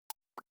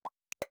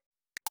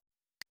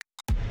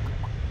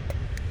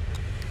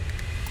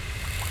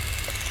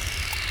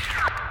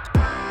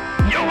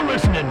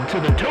to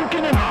the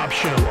Token and Hobbs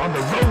Show on the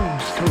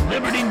Roads to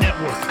Liberty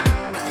Network.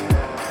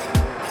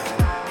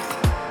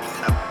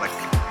 My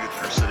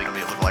computer's sitting on me.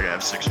 It looks like I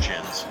have 6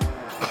 chins.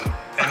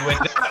 And with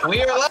that,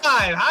 we are live.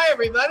 Hi,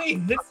 everybody.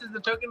 This is the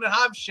Token and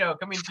Hobbs Show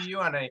coming to you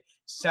on a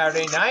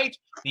Saturday night,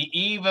 the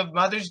eve of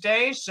Mother's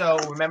Day. So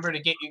remember to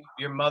get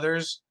your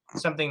mothers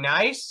something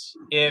nice.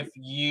 If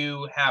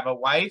you have a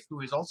wife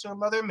who is also a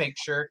mother, make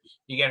sure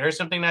you get her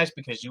something nice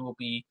because you will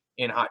be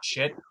in hot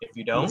shit if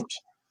you don't.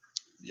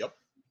 Yep.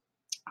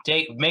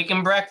 Make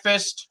him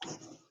breakfast,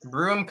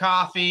 brew him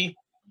coffee.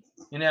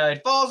 You know,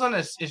 it falls on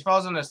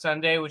a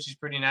Sunday, which is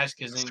pretty nice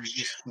because then you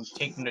just can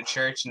take them to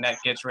church and that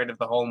gets rid of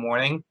the whole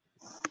morning.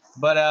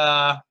 But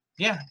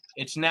yeah,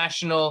 it's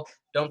National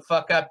Don't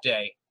Fuck Up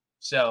Day.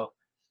 So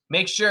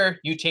make sure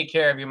you take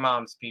care of your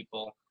moms,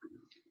 people.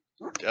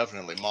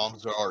 Definitely,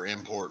 moms are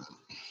important.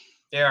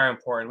 They are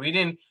important.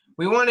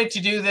 We wanted to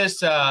do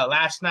this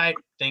last night.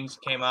 Things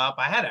came up.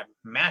 I had a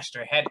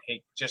master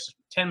headache just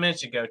 10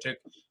 minutes ago. Took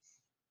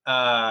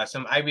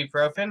some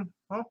ibuprofen.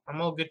 Well, I'm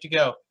all good to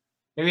go.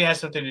 Maybe it has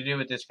something to do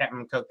with this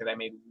Captain Coke that I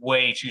made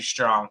way too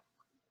strong.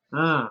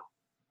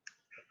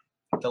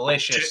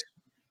 Delicious.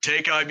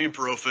 Take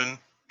ibuprofen,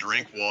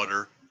 drink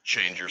water,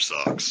 change your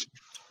socks.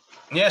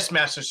 Yes,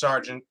 Master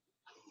Sergeant.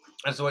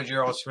 That's what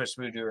you're all supposed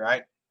to do,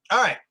 right?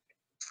 All right.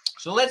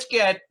 So let's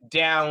get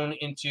down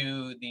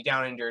into the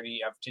down and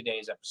dirty of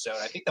today's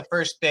episode. I think the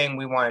first thing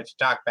we wanted to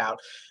talk about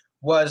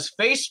was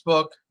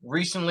Facebook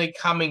recently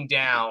coming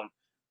down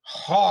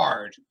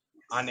hard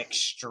on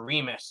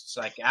extremists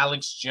like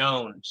Alex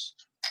Jones,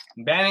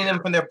 banning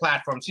them from their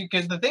platforms.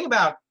 Because the thing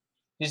about,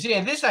 you see,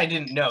 and this I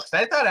didn't know, because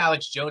I thought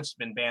Alex Jones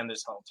had been banned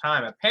this whole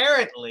time.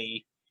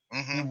 Apparently,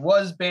 he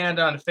was banned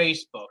on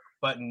Facebook,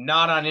 but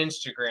not on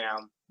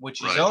Instagram,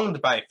 which is owned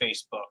by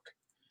Facebook.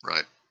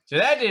 Right. So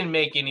that didn't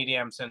make any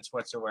damn sense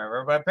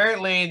whatsoever. But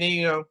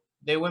apparently,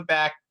 they went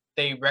back,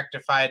 they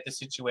rectified the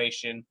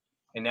situation,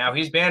 and now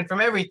he's banned from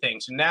everything.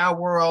 So now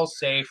we're all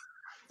safe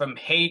from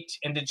hate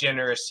and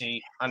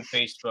degeneracy on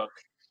Facebook.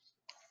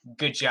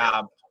 Good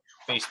job,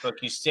 Facebook.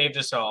 You saved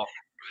us all.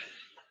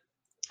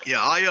 Yeah,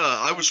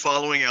 I was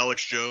following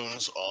Alex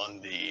Jones on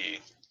the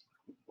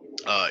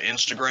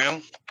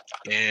Instagram,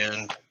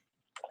 and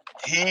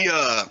his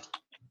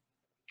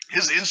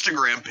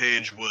Instagram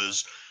page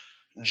was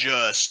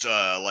just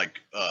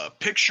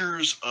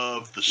pictures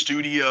of the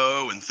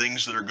studio and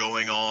things that are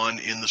going on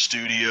in the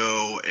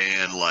studio,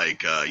 and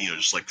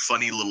just like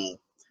funny little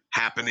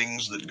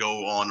happenings that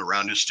go on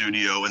around his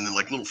studio, and then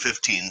like little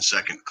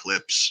 15-second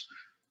clips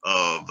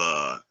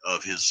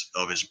of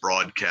his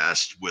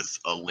broadcast with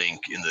a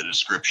link in the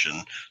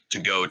description to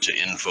go to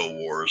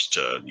InfoWars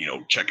to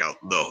check out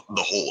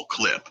the whole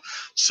clip.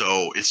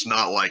 So it's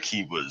not like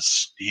he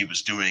was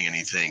doing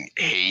anything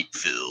hate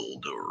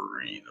filled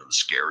or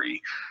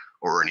scary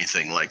or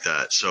anything like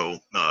that. So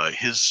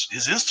his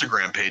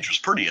Instagram page was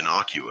pretty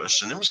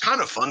innocuous, and it was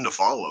kind of fun to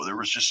follow. There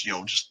was just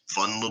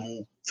fun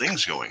little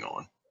things going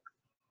on.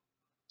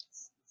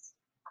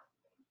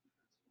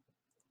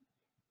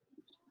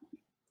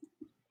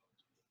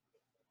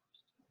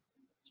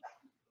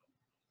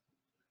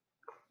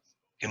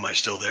 Am I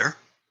still there?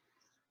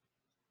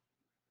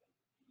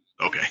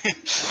 Okay.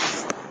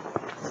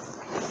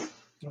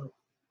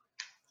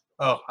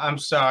 Oh, I'm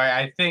sorry.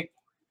 I think.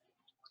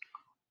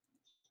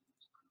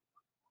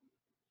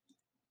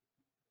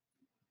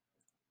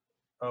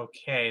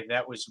 Okay,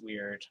 that was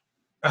weird.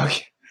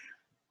 Okay.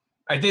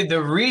 I did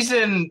the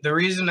reason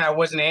I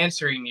wasn't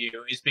answering you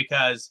is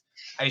because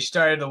I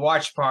started the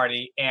watch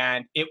party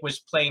and it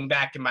was playing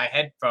back in my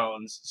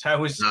headphones. So I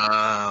was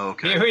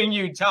hearing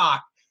you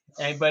talk,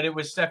 but it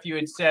was stuff you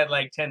had said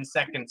like 10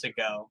 seconds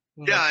ago.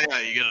 Yeah,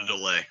 you get a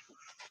delay.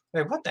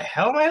 Like, what the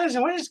hell, man?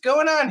 What is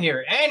going on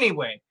here?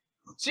 Anyway,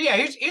 so yeah,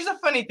 here's a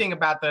funny thing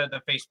about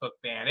the Facebook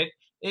ban.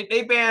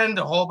 They banned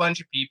a whole bunch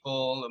of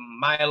people: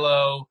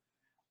 Milo,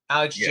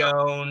 Alex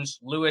Jones,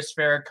 Louis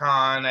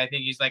Farrakhan. I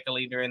think he's like a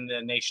leader in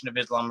the Nation of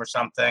Islam or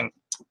something.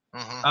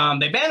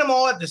 They banned them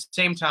all at the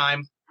same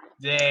time.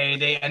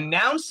 They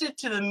announced it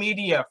to the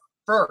media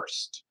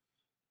first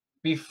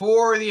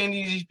before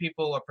any of these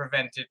people are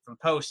prevented from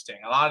posting.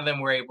 A lot of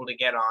them were able to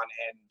get on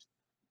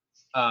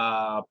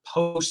and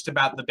post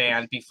about the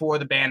ban before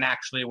the ban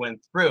actually went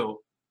through.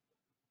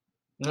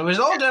 And it was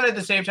all done at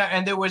the same time,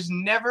 and there was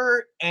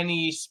never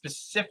any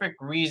specific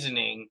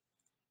reasoning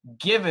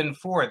given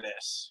for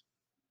this.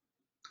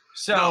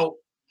 So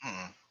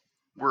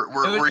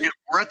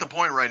we're at the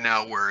point right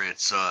now where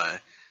it's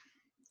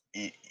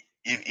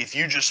if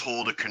you just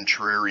hold a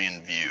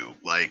contrarian view,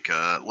 like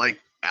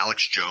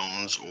Alex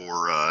Jones,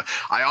 or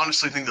I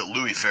honestly think that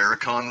Louis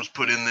Farrakhan was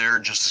put in there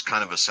just as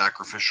kind of a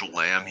sacrificial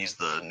lamb. He's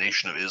the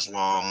Nation of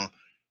Islam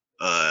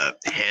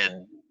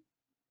head.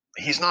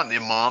 He's not an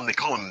imam. They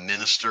call him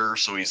minister,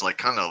 so he's like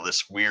kind of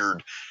this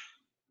weird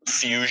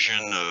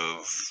fusion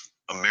of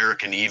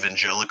American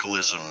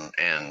evangelicalism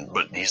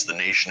but he's the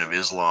Nation of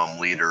Islam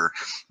leader.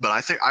 But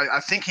I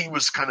think he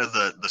was kind of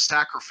the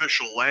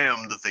sacrificial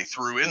lamb that they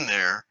threw in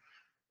there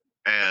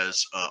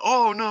as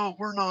oh no,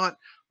 we're not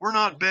we're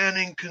not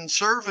banning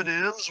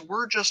conservatives.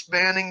 We're just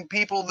banning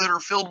people that are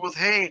filled with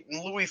hate.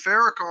 And Louis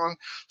Farrakhan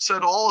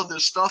said all of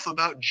this stuff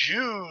about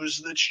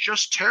Jews that's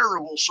just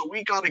terrible. So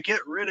we got to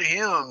get rid of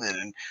him.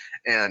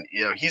 And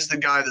you know, he's the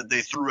guy that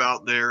they threw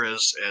out there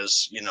as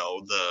you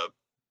know,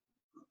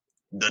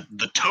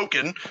 the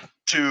token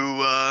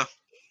to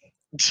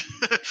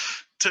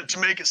to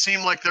make it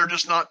seem like they're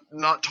just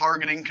not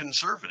targeting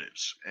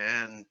conservatives,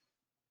 and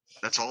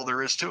that's all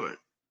there is to it.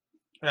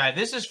 All right,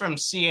 this is from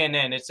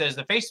CNN. It says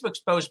the Facebook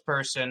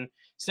spokesperson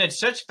said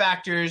such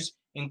factors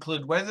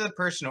include whether the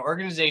person or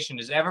organization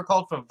has ever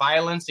called for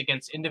violence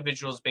against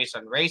individuals based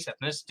on race,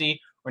 ethnicity,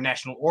 or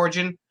national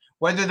origin,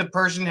 whether the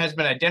person has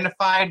been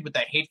identified with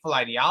a hateful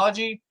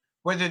ideology,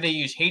 whether they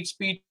use hate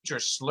speech or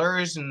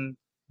slurs in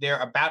their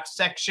about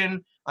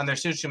section on their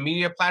social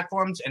media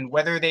platforms, and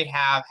whether they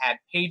have had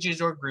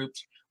pages or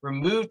groups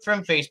removed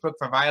from Facebook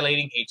for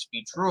violating hate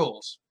speech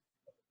rules.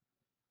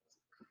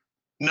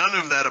 None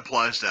of that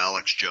applies to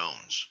Alex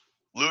Jones.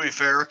 Louis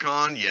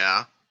Farrakhan,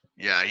 yeah,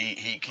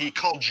 he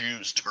called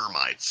Jews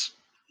termites,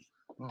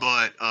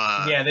 but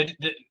yeah,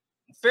 the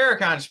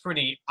Farrakhan's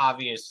pretty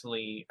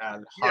obviously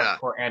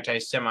hardcore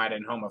anti-Semite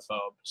and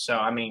homophobe. So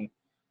I mean,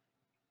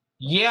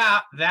 yeah,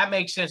 that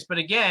makes sense. But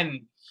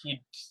again,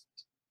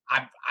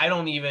 I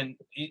don't even.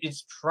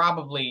 It's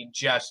probably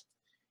just,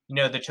 you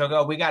know, the token.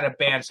 Oh, we got to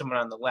ban someone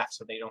on the left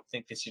so they don't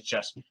think this is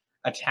just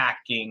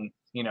attacking,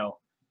 you know,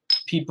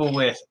 people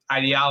with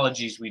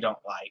ideologies we don't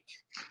like.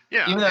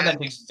 Yeah, even though that's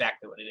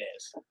exactly what it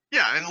is.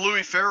 Yeah, and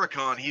Louis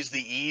Farrakhan, he's an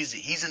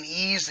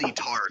easy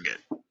target.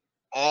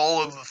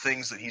 All of the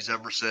things that he's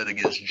ever said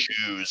against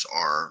Jews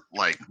are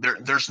like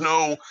there's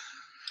no.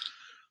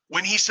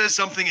 When he says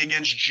something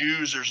against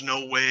Jews, there's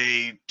no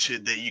way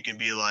that you can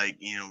be like,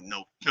 you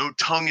know, no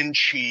tongue in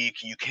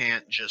cheek. You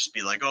can't just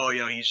be like, oh, you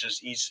know, he's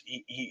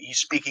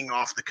speaking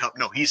off the cuff.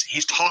 No,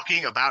 he's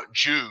talking about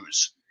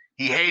Jews.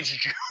 He hates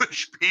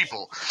Jewish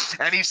people,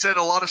 and he said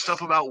a lot of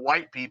stuff about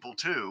white people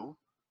too.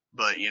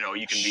 But you know,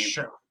 you can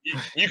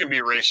be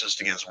racist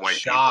against white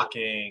people.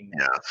 Shocking.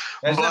 Yeah,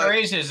 that's not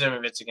racism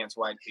if it's against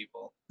white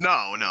people.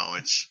 No,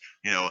 it's,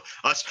 you know,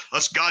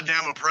 us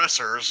goddamn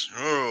oppressors.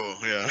 Oh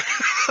yeah,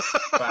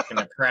 fucking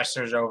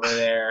oppressors over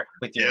there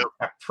with your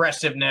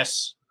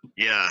oppressiveness.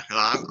 Yeah,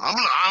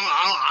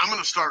 I'm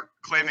gonna start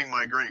claiming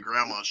my great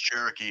grandma's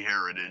Cherokee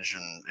heritage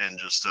and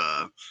just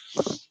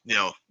you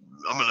know,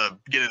 I'm gonna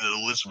get into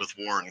the Elizabeth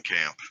Warren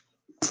camp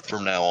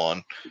from now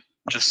on,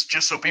 just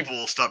so people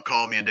will stop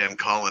calling me a damn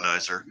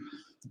colonizer.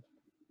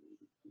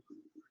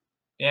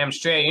 Damn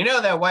straight. You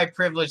know that white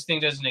privilege thing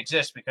doesn't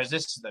exist because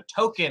this is the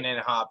Token and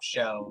Hobbs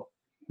show,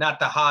 not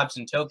the Hobbs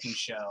and Token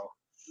show.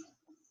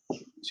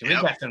 So we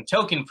got some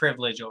token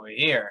privilege over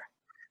here.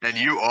 And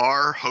you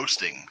are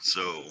hosting,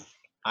 so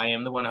I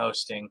am the one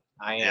hosting.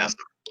 I am. Yes,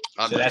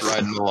 I'm so just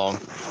riding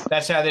along.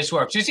 That's how this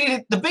works. You see,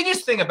 the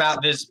biggest thing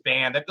about this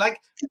band, like,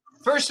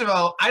 first of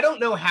all, I don't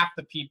know half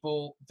the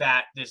people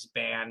that this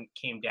band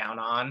came down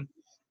on.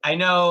 I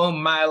know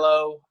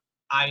Milo.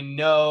 I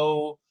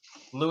know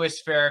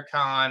Louis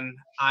Farrakhan.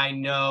 I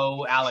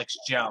know Alex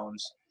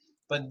Jones.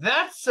 But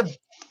that's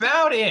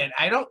about it.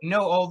 I don't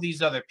know all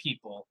these other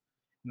people.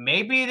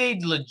 Maybe they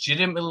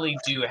legitimately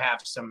do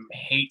have some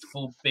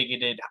hateful,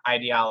 bigoted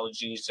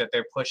ideologies that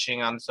they're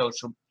pushing on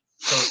social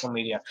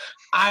media.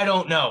 I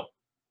don't know.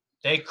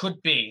 They could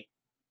be.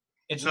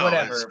 It's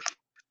whatever.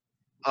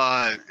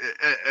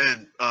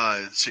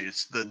 See,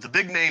 it's the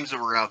big names that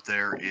were out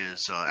there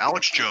is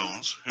Alex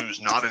Jones,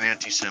 who's not an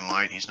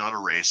anti-Semite. He's not a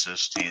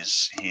racist.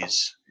 He's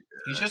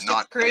just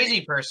a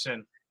crazy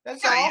person.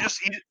 That's all.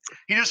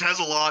 He just has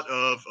a lot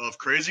of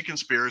crazy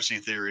conspiracy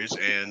theories,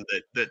 and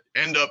that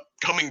end up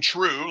coming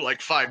true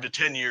like 5 to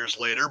 10 years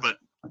later. But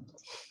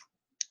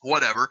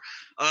whatever.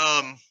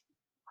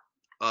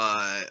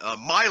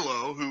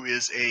 Milo, who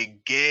is a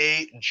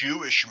gay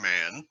Jewish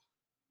man,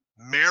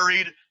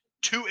 married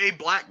to a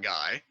black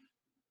guy,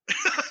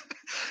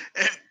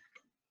 and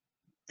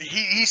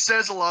he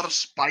says a lot of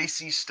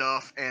spicy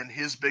stuff, and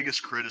his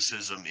biggest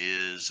criticism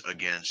is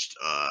against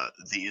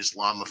the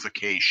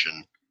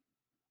Islamification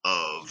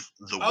of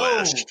the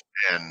West.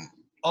 And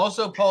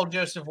also Paul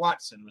Joseph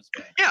Watson was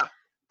there. Yeah,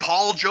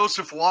 Paul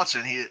Joseph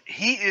Watson.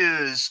 He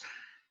is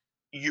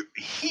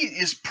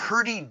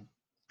pretty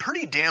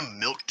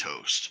damn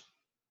milquetoast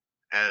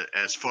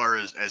as far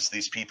as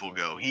these people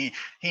go. He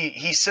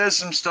says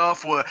some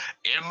stuff where,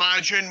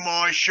 imagine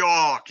my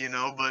shock, you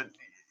know, but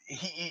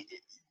he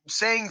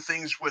saying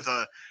things with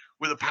a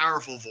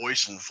powerful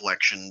voice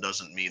inflection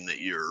doesn't mean that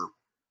you're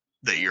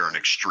an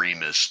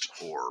extremist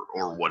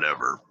or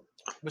whatever.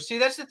 But see,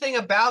 that's the thing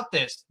about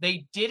this.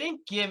 They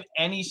didn't give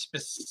any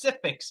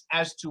specifics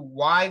as to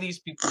why these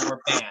people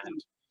were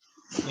banned.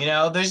 You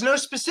know, there's no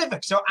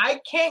specifics. So I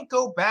can't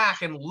go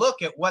back and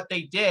look at what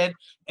they did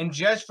and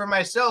judge for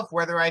myself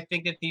whether I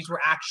think that these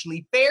were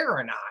actually fair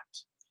or not.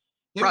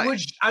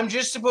 I'm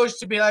just supposed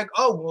to be like,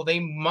 oh, well, they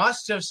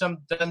must have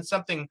done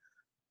something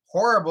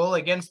horrible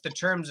against the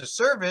terms of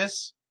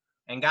service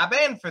and got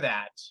banned for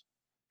that.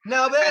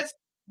 No,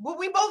 but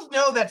we both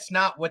know that's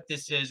not what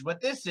this is. What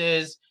this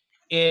is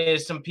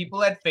is some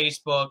people at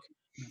Facebook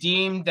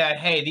deemed that,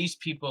 hey, these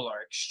people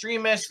are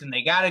extremists and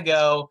they got to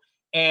go.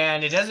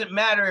 And it doesn't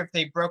matter if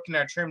they've broken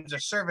our terms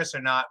of service or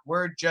not.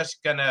 We're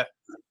just going to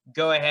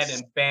go ahead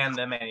and ban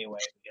them anyway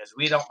because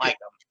we don't like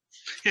them.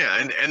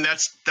 Yeah, and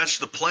that's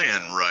the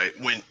plan, right?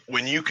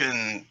 When you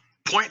can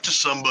point to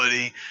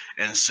somebody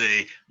and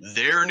say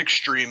they're an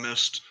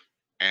extremist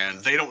and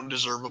they don't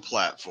deserve a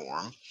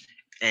platform,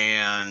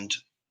 and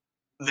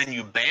then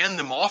you ban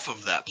them off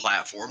of that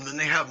platform, then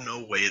they have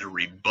no way to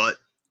rebut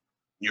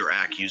your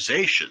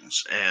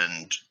accusations.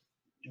 And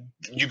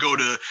you go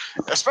to,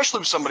 especially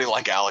with somebody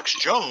like Alex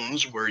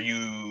Jones, where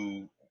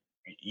you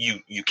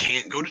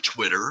can't go to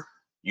Twitter,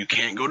 you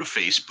can't go to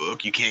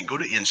Facebook, you can't go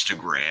to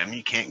Instagram,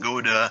 you can't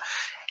go to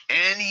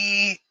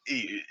any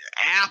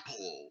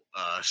Apple,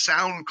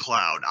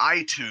 SoundCloud,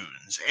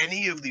 iTunes,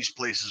 any of these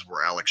places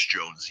where Alex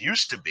Jones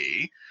used to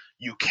be.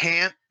 You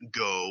can't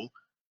go.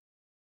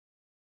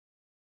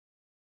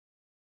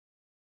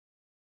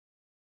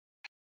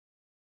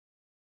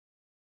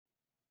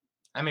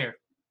 I'm here.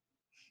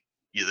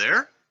 You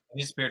there? I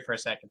disappeared for a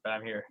second, but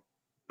I'm here.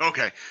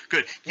 Okay,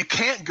 good. You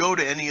can't go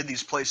to any of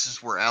these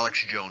places where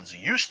Alex Jones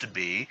used to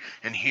be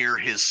and hear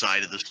his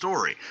side of the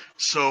story.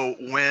 So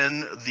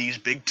when these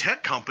big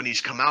tech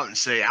companies come out and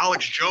say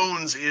Alex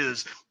Jones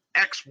is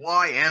X,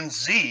 Y, and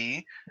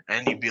Z,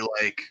 and you'd be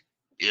like,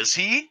 is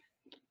he?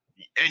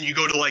 And you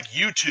go to like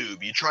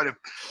YouTube, you try to,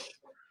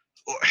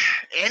 or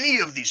any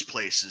of these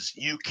places,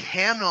 you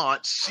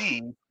cannot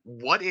see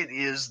what it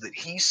is that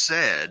he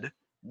said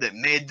that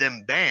made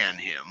them ban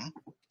him,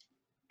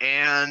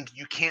 and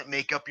you can't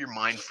make up your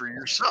mind for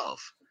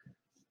yourself.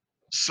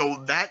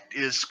 So that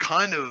is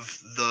kind of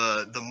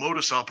the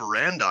modus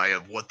operandi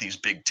of what these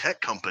big tech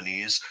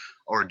companies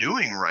are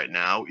doing right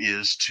now,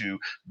 is to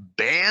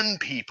ban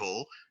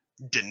people,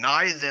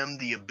 deny them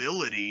the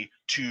ability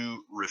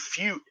to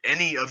refute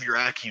any of your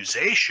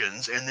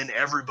accusations, and then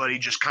everybody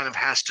just kind of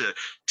has to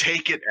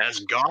take it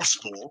as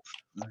gospel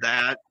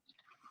that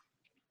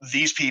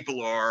these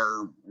people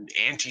are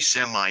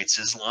anti-Semites,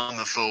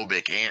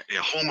 Islamophobic,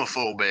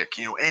 homophobic,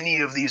 any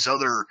of these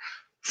other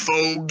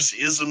phobes,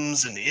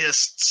 isms, and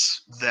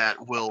ists that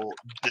will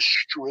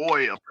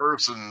destroy a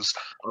person's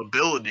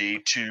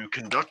ability to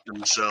conduct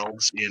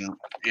themselves in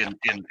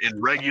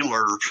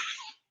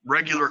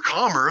regular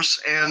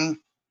commerce, and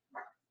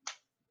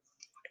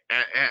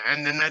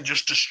then that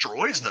just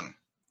destroys them,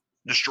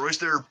 destroys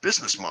their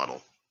business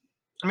model.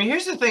 I mean,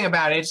 here's the thing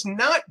about it. It's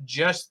not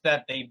just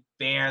that they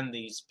banned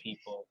these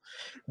people.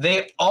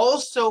 They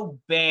also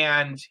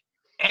banned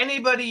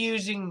anybody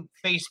using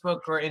Facebook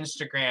or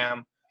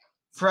Instagram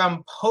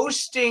from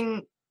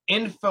posting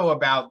info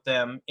about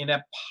them in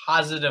a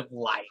positive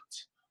light.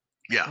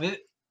 Yeah.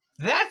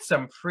 That's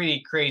some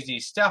pretty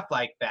crazy stuff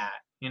like that.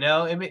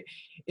 I mean,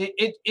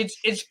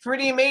 it's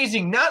pretty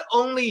amazing. Not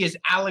only is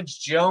Alex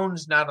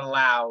Jones not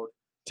allowed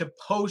to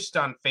post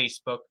on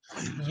Facebook,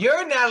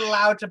 you're not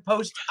allowed to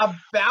post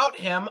about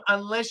him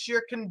unless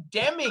you're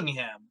condemning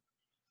him.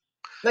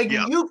 Like,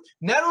 you,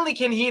 not only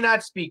can he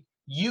not speak,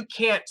 you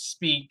can't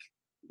speak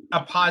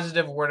a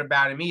positive word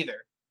about him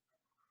either.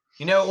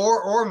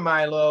 Or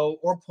Milo,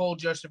 or Paul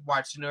Joseph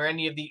Watson, or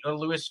any of or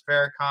Louis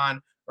Farrakhan,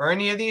 or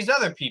any of these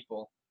other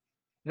people.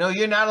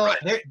 You're not allowed.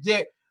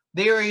 Right.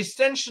 They are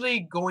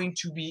essentially going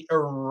to be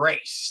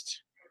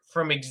erased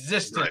from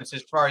existence, right,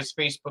 as far as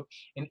Facebook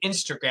and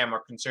Instagram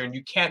are concerned.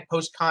 You can't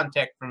post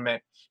content from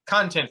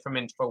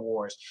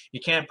InfoWars.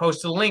 You can't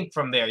post a link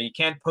from there. You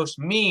can't post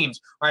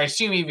memes, or I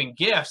assume even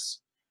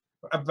GIFs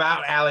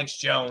about Alex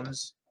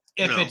Jones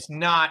if it's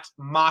not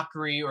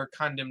mockery or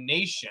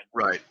condemnation.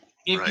 Right.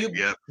 If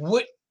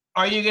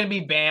are you going to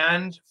be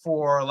banned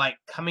for like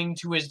coming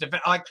to his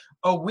defense? Like,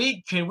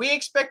 can we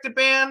expect a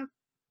ban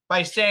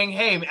by saying,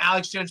 hey,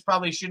 Alex Jones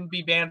probably shouldn't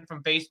be banned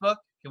from Facebook?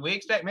 Can we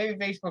expect maybe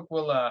Facebook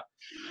will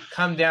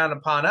come down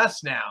upon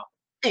us now?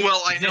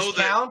 Well, I know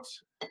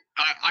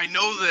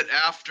that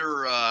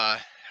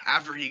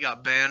after he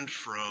got banned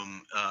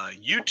from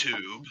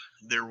YouTube,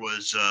 there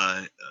was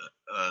a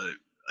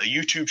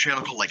YouTube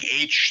channel called like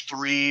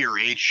H3 or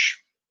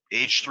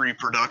H3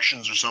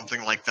 Productions or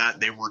something like that.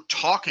 They were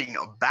talking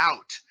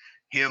about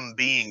him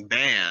being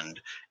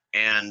banned,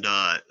 and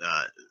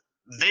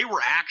they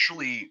were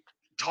actually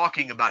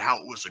talking about how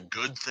it was a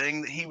good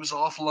thing that he was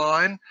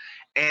offline.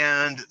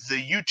 And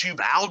the YouTube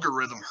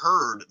algorithm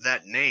heard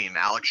that name,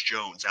 Alex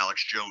Jones,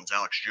 over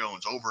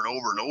and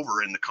over and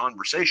over in the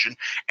conversation,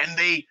 and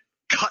they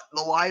cut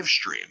the live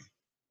stream.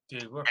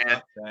 Dude, we're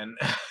fucked then.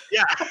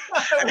 Yeah.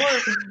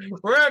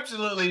 we're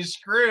absolutely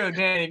screwed,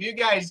 man.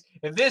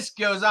 If this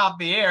goes off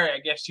the air, I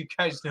guess you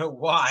guys know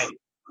why.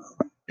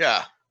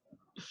 Yeah.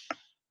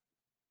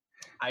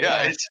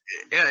 It's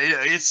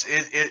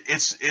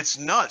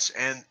nuts,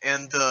 and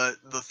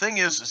the thing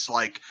is, it's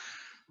like,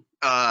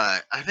 I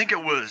think it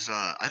was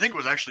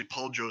actually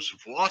Paul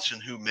Joseph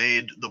Watson who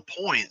made the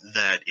point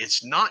that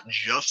it's not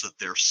just that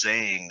they're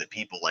saying that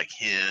people like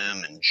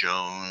him and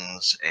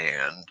Jones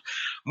and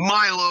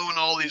Milo and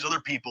all these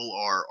other people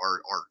are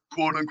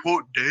quote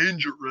unquote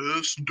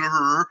dangerous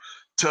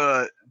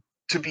to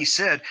be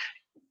said.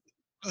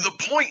 the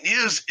point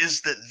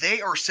is that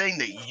they are saying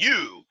that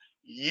you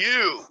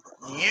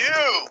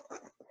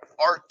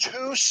are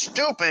too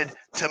stupid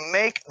to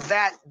make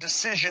that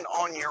decision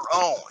on your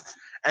own.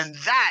 And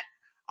that,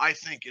 I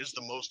think, is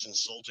the most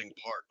insulting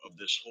part of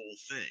this whole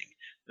thing.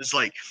 It's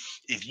like,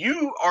 if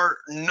you are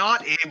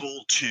not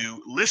able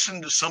to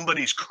listen to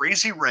somebody's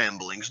crazy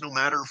ramblings, no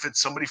matter if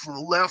it's somebody from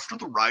the left or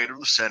the right or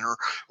the center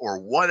or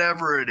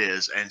whatever it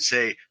is, and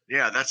say,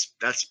 yeah, that's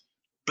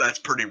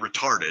pretty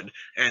retarded,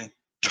 and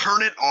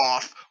turn it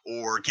off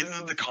or get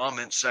into the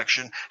comments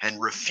section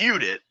and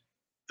refute it,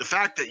 the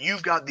fact that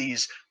you've got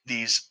these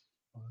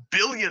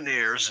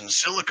billionaires in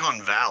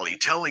Silicon Valley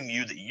telling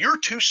you that you're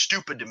too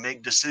stupid to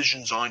make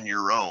decisions on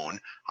your own,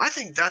 I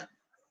think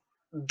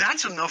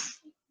that's enough.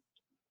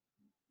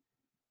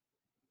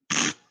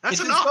 That's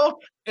enough.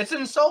 It's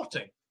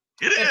insulting.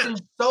 It's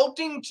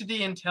insulting to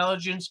the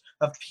intelligence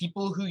of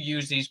people who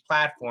use these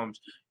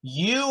platforms.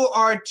 You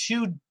are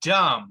too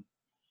dumb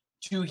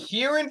to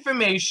hear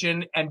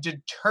information and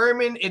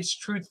determine its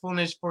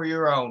truthfulness for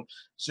your own.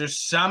 So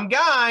some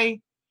guy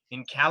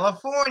in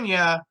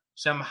California,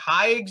 some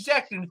high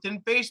executive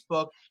within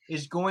Facebook,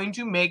 is going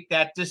to make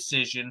that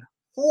decision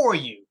for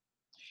you.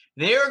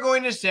 They are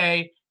going to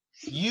say,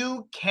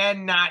 you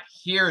cannot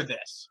hear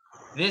this.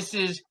 This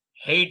is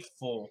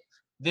hateful.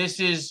 This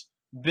is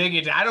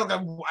bigoted. I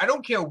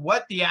don't care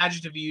what the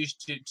adjective you use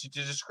to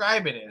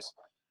describe it is.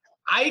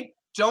 I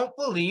don't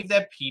believe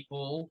that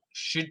people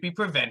should be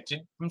prevented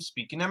from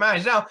speaking their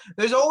minds. Now,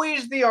 there's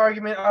always the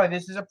argument, oh,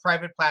 this is a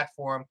private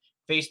platform.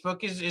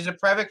 Facebook is a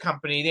private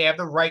company. They have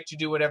the right to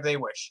do whatever they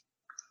wish.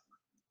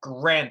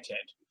 Granted.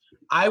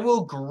 I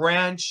will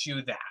grant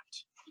you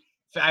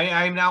that.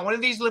 I'm not one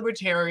of these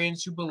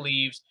libertarians who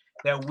believes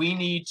that we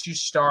need to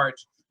start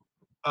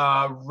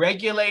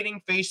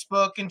regulating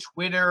Facebook and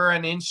Twitter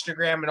and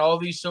Instagram and all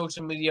these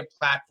social media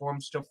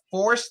platforms to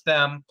force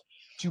them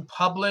to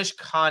publish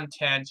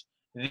content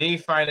they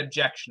find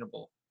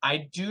objectionable.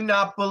 I do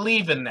not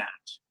believe in that.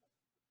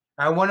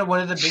 One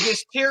of the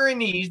biggest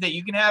tyrannies that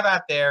you can have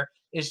out there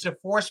is to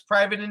force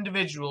private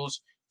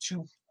individuals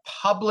to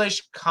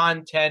publish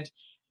content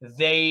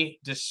they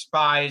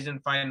despise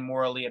and find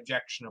morally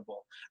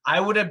objectionable.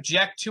 I would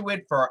object to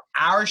it for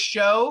our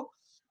show,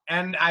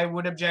 and I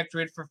would object to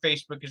it for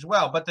Facebook as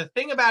well. But the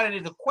thing about it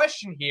is, the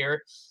question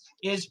here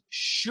is,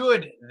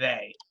 should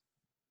they?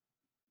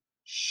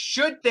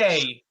 Should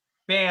they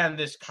ban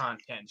this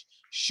content?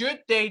 Should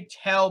they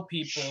tell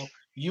people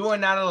you are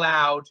not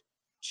allowed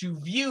to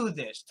view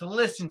this, to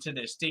listen to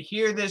this, to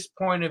hear this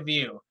point of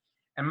view?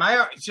 And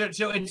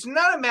so it's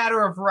not a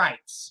matter of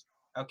rights.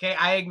 Okay,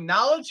 I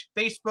acknowledge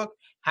Facebook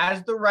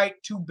has the right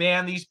to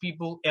ban these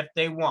people if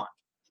they want.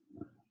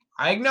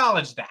 I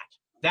acknowledge that.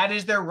 That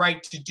is their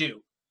right to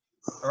do.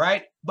 All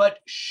right, but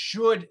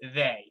should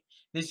they?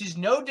 This is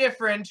no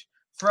different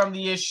from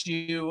the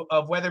issue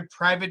of whether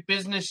private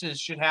businesses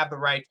should have the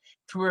right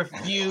to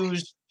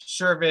refuse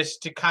service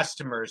to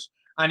customers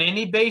on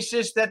any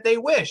basis that they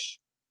wish.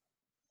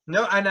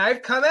 No, and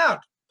I've come out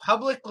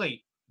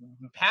publicly,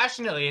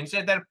 passionately, and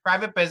said that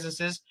private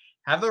businesses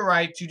have the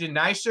right to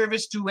deny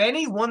service to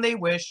anyone they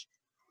wish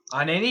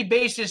on any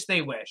basis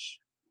they wish,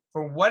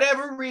 for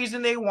whatever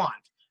reason they want.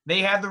 They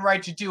have the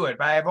right to do it.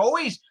 But I've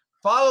always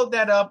followed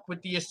that up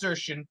with the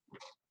assertion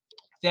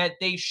that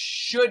they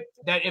should,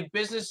 that if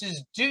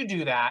businesses do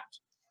that,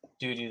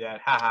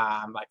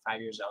 haha, I'm like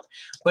 5 years old.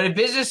 But if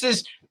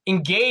businesses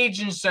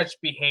engage in such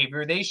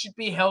behavior, they should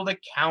be held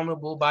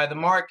accountable by the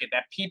market,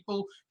 that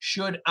people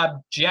should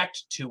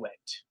object to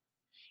it.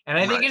 And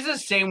I think it's the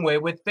same way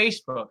with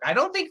Facebook. I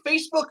don't think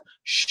Facebook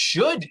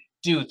should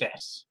do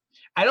this.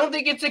 I don't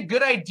think it's a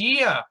good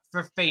idea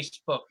for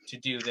Facebook to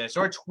do this,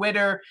 or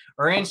Twitter,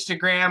 or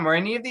Instagram, or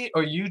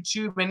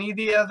YouTube, any of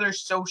the other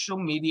social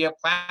media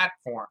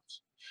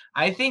platforms.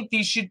 I think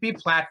these should be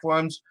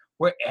platforms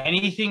where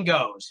anything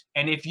goes.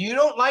 And if you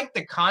don't like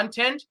the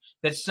content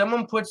that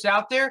someone puts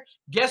out there,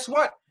 guess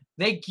what?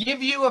 They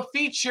give you a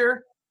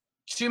feature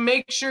to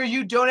make sure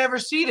you don't ever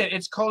see it.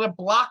 It's called a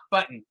block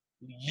button.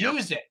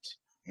 Use it.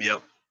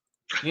 Yep.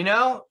 You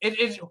know,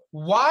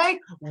 why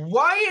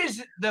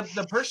is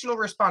the personal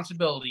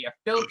responsibility of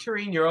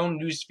filtering your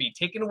own newsfeed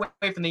taken away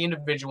from the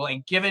individual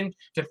and given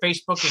to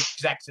Facebook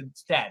execs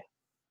instead?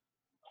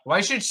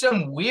 Why should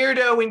some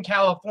weirdo in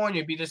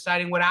California be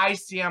deciding what I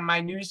see on my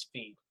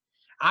newsfeed?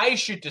 I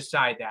should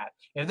decide that.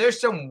 If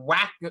there's some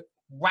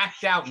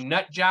whacked out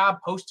nut job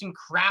posting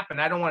crap and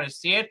I don't want to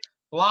see it,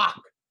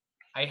 block.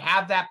 I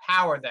have that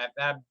power, that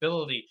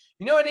ability.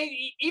 You know,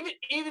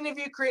 even if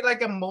you create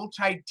like a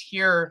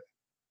multi-tier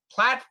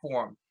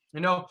platform, you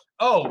know,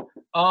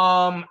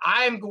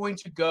 I'm going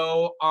to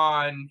go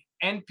on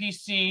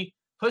NPC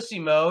pussy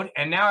mode,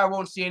 and now I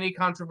won't see any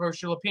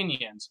controversial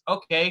opinions.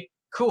 Okay,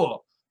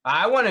 cool.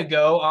 I want to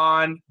go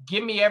on,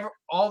 give me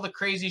all the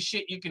crazy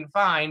shit you can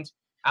find.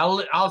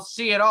 I'll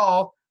see it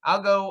all.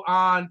 I'll go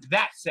on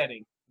that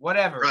setting,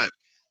 whatever. Right.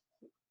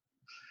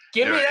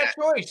 Give me that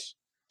choice.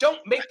 Don't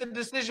make the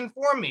decision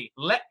for me.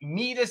 Let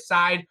me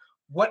decide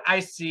what I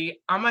see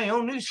on my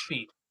own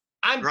newsfeed.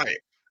 I'm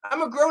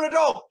a grown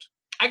adult.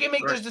 I can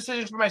make those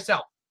decisions for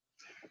myself.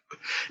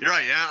 You're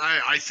right. Yeah,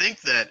 I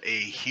think that a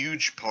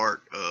huge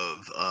part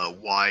of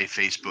why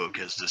Facebook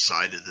has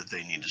decided that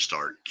they need to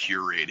start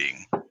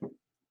curating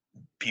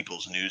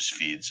people's news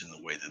feeds in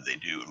the way that they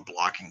do and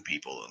blocking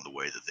people in the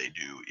way that they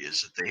do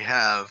is that they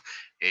have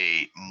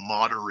a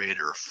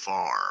moderator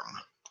farm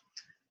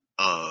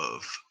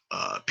of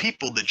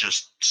people that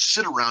just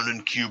sit around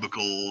in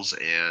cubicles,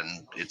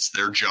 and it's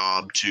their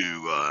job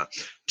to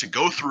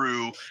go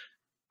through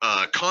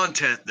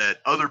content that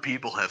other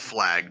people have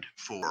flagged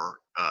for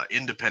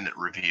independent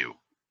review.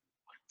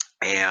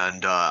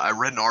 And I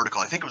read an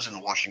article. I think it was in the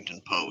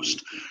Washington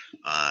Post.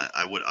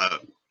 I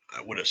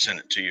would have sent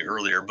it to you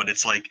earlier, but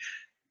it's like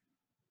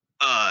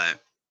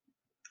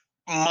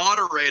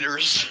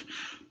moderators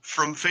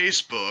from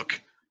Facebook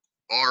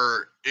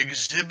are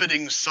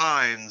exhibiting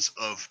signs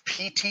of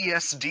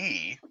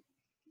PTSD.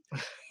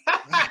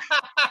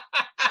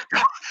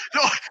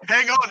 No,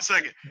 hang on a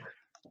second.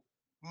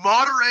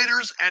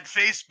 Moderators at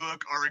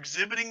Facebook are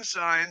exhibiting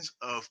signs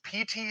of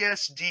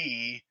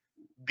PTSD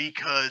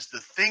because the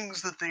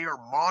things that they are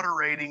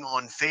moderating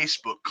on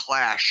Facebook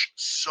clash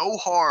so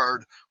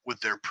hard with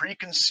their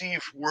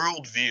preconceived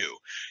worldview.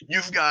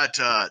 You've got,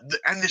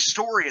 and the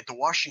story at the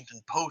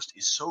Washington Post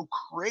is so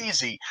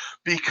crazy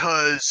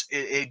because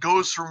it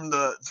goes from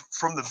the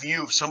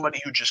view of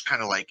somebody who just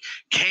kind of like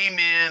came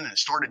in and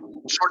started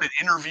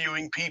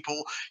interviewing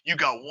people. You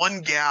got one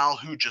gal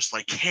who just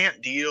like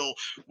can't deal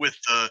with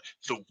the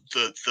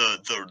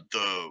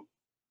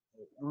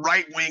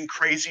right-wing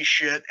crazy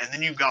shit, and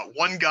then you've got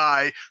one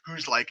guy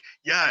who's like,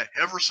 yeah,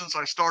 ever since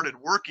I started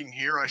working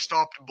here, I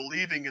stopped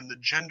believing in the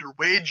gender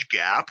wage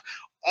gap,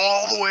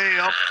 all the way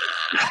up.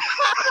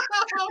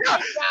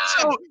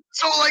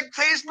 So like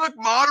Facebook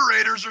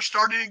moderators are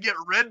starting to get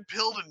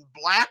red-pilled and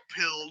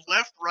black-pilled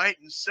left, right,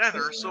 and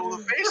center. So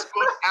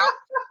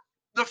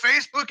the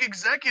Facebook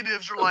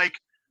executives are like,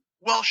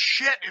 well,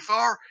 shit, if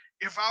our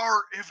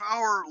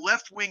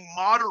left-wing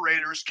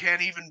moderators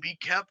can't even be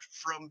kept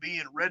from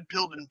being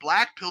red-pilled and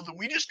black-pilled, then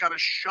we just got to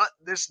shut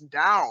this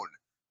down.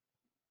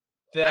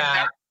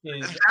 That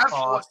is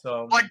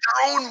awesome. Like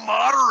their own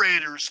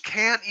moderators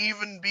can't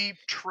even be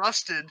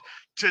trusted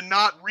to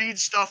not read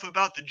stuff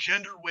about the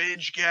gender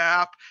wage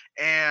gap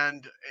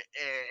and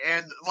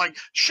like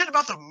shit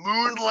about the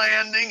moon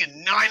landing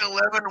and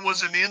 9/11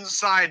 was an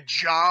inside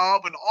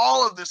job and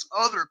all of this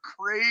other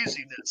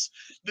craziness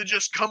that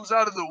just comes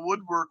out of the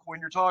woodwork when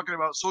you're talking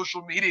about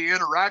social media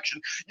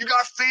interaction. You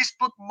got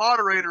Facebook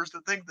moderators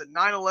that think that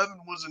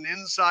 9/11 was an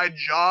inside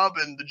job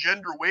and the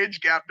gender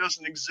wage gap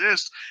doesn't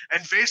exist,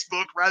 and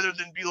Facebook, rather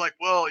than be like,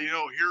 well, you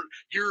know,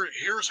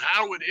 here's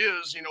how it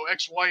is, you know,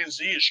 X, Y, and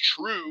Z is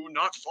true,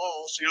 not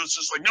false. You know, it's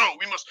just like, no,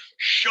 we must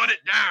shut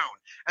it down.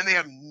 And they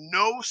have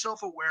no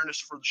self-awareness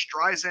for the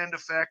Streisand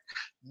effect,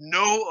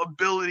 no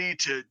ability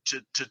to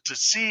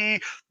see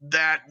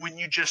that when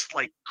you just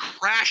like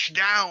crash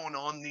down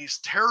on these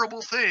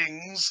terrible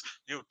things,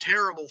 you know,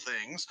 terrible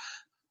things,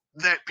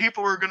 that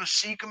people are going to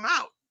seek them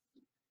out.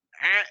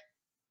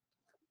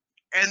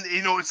 And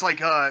you know, it's like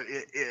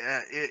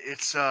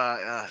it's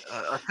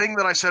a thing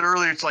that I said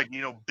earlier. It's like,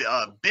 you know,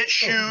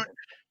 BitChute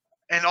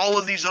and all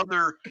these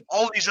other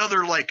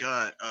like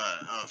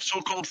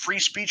so-called free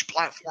speech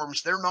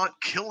platforms. They're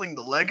not killing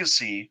the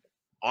legacy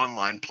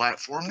online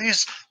platform.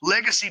 These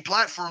legacy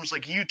platforms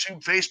like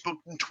YouTube, Facebook,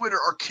 and Twitter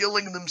are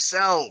killing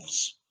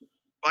themselves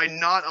by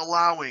not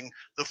allowing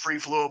the free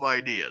flow of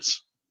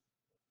ideas.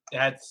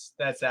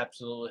 That's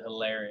absolutely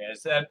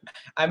hilarious.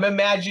 I'm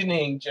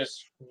imagining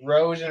just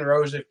rows and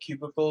rows of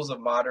cubicles of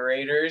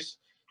moderators.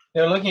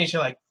 They're looking at you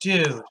like,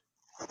 dude,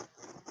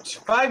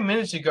 5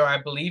 minutes ago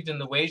I believed in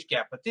the wage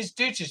gap, but this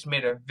dude just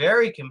made a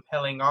very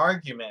compelling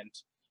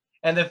argument.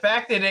 And the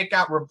fact that it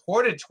got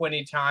reported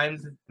 20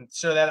 times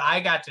so that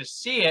I got to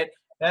see it,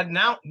 that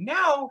now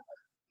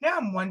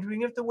I'm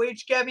wondering if the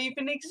wage gap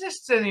even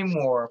exists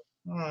anymore.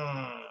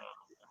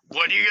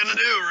 What are you gonna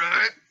do,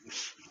 right?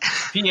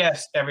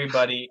 P.S.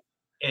 Everybody,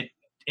 it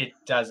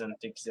doesn't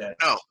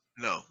exist.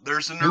 No,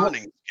 there's an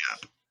earnings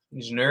gap.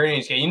 There's an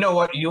earnings gap. You know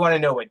what? You want to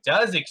know what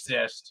does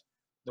exist?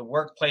 The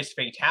workplace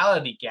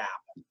fatality gap.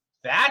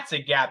 That's a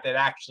gap that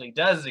actually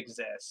does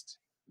exist.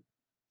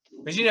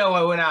 But you know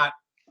what? We're not.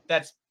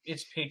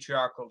 It's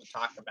patriarchal to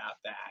talk about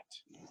that.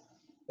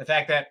 The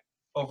fact that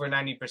over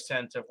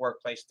 90% of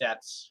workplace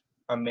deaths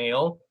are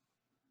male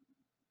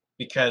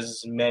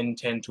because men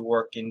tend to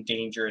work in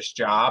dangerous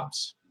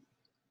jobs.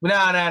 No.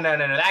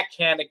 That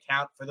can't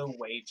account for the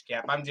wage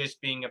gap. I'm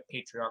just being a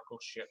patriarchal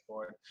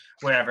shitboard.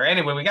 Whatever.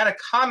 Anyway, we got a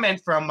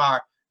comment from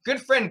our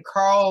good friend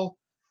Carl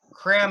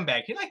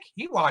Krambeck.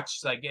 He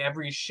watches like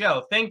every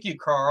show. Thank you,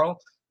 Carl.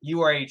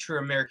 You are a true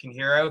American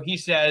hero. He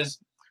says,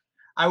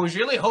 I was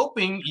really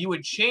hoping you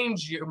would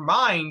change your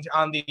mind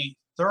on the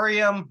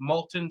thorium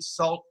molten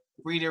salt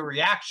breeder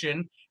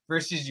reaction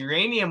versus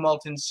uranium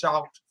molten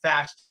salt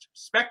fast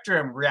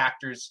spectrum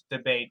reactors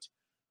debate.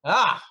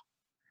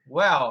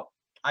 Well,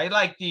 I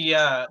like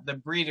the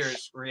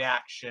breeder's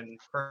reaction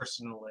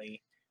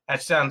personally.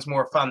 That sounds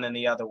more fun than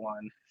the other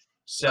one.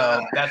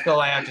 So that's all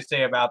I have to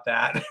say about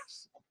that.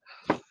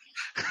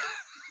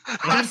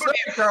 I'm sorry,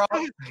 Carl.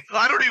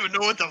 I don't even know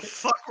what the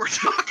fuck we're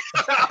talking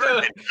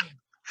about.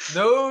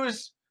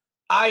 Those,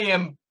 I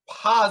am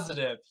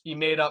positive he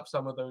made up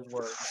some of those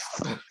words.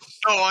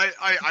 No,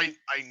 I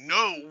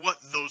know what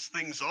those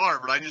things are,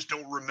 but I just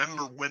don't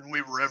remember when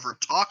we were ever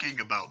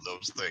talking about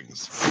those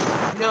things.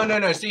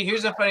 No. See,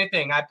 here's the funny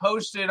thing. I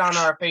posted on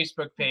our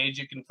Facebook page.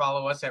 You can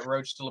follow us at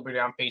Roach to Liberty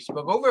on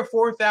Facebook. Over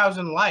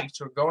 4,000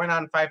 likes. We're going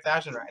on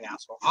 5,000 right now.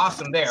 So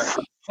awesome there.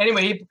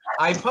 Anyway,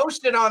 I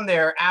posted on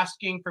there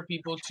asking for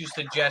people to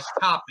suggest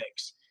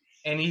topics.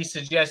 And he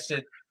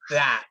suggested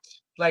that.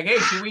 Like, hey,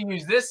 should we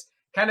use this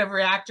kind of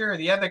reactor or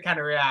the other kind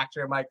of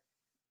reactor? I'm like,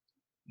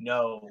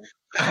 no.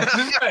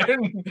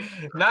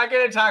 Not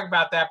going to talk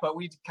about that, but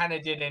we kind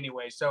of did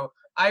anyway. So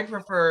I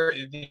prefer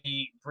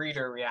the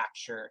breeder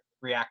reactor.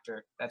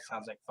 That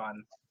sounds like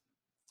fun.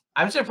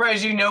 I'm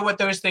surprised you know what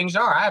those things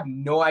are. I have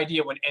no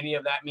idea what any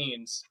of that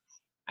means.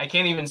 I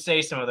can't even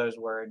say some of those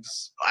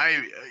words.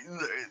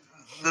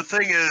 The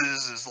thing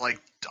is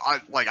I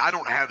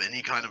don't have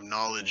any kind of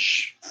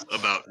knowledge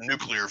about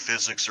nuclear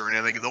physics or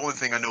anything. The only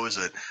thing I know is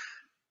that,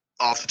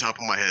 off the top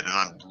of my head, and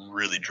I'm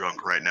really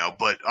drunk right now,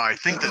 but I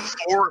think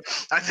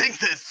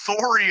that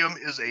thorium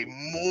is a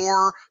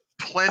more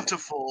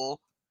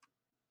plentiful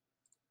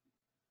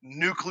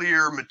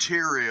nuclear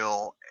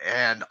material,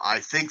 and I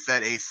think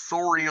that a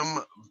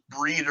thorium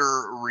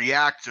breeder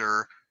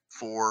reactor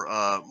for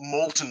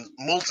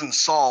molten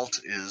salt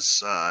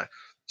is one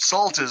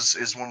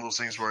of those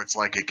things where it's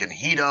like it can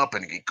heat up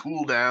and it can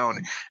cool down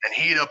and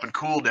heat up and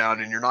cool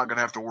down, and you're not going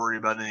to have to worry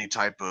about any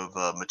type of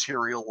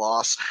material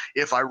loss,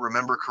 if I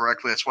remember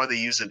correctly. That's why they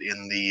use it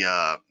in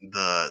the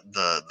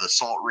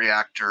salt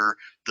reactor,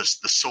 the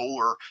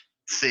solar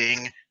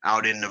thing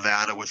out in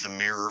Nevada with the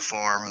mirror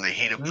farm, and they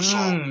heat up the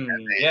salt.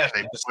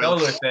 The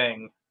solar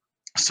thing.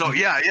 So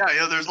yeah.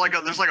 There's like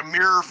a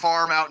mirror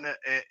farm out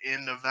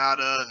in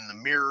Nevada, and the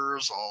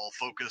mirrors all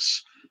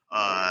focus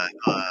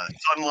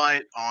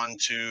sunlight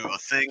onto a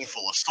thing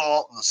full of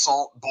salt, and the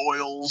salt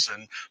boils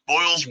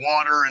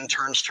water and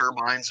turns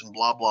turbines and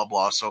blah blah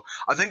blah. So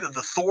I think that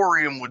the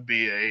thorium would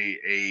be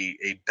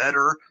a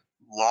better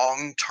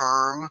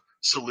long-term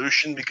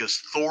solution, because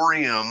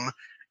thorium,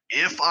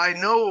 if I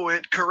know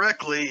it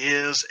correctly,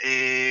 is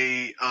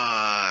hang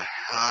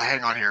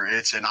on here.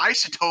 It's an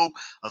isotope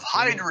of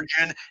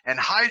hydrogen, and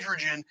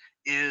hydrogen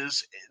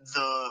is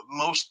the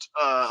most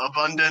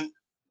abundant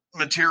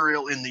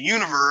material in the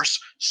universe.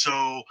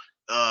 So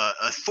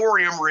a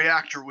thorium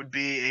reactor would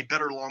be a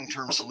better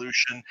long-term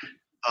solution.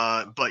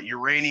 But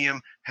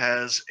uranium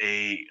has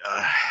a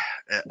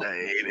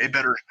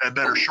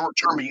better short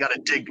term. You got to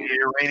dig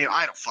uranium.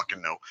 I don't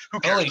fucking know. Who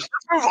cares?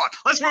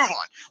 Let's move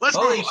on.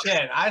 Holy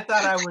shit! I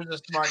thought I was a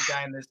smart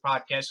guy in this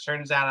podcast.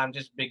 Turns out I'm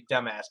just a big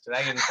dumbass because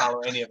I didn't follow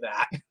any of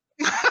that.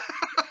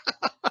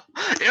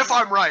 If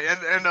I'm right,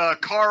 and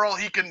Carl,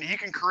 he can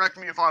correct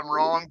me if I'm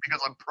wrong,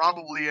 because I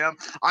probably am.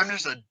 I'm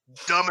just a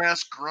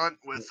dumbass grunt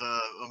with a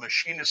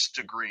machinist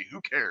degree.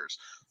 Who cares?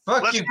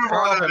 Fuck you,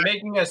 Carl, for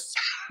making us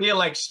feel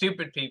like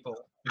stupid people.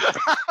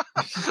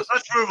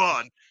 Let's move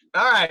on.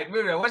 All right,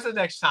 moving on. What's the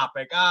next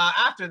topic?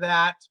 After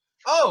that,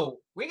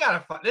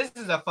 this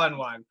is a fun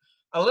one.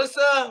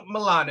 Alyssa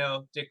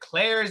Milano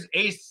declares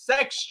a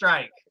sex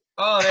strike.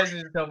 Oh, this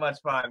is so much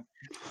fun.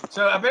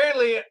 So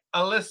apparently,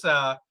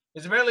 Alyssa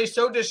is apparently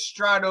so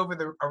distraught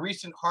over a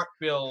recent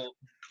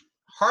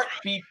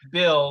heartbeat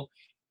bill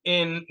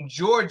in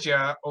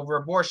Georgia over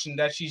abortion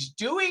that she's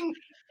doing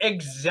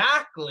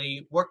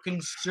exactly what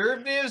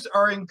conservatives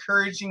are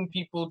encouraging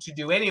people to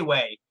do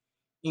anyway: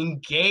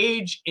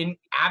 engage in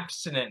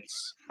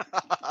abstinence.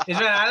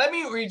 Let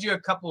me read you a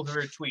couple of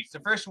her tweets. The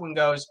first one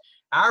goes,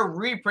 "Our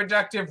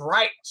reproductive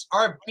rights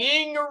are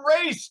being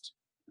erased.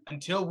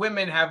 Until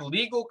women have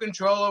legal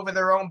control over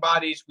their own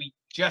bodies, we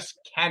just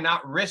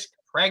cannot risk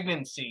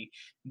pregnancy.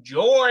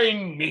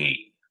 Join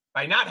me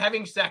by not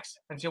having sex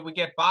until we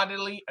get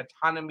bodily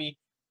autonomy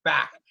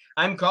back.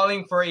 I'm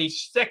calling for a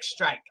sex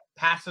strike.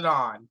 Pass it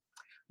on."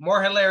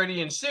 More hilarity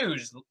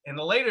ensues. In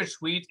a later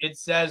tweet, it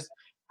says,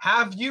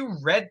 "Have you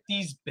read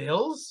these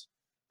bills?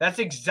 That's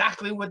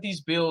exactly what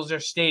these bills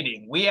are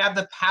stating. We have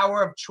the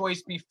power of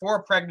choice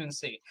before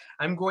pregnancy.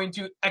 I'm going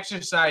to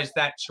exercise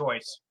that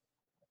choice."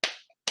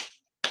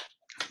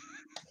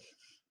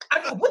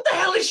 What the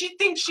hell is she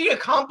think she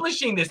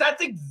accomplishing this?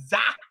 That's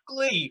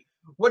exactly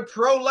what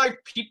pro-life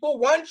people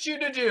want you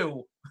to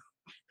do.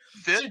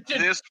 Fit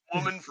this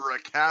woman for a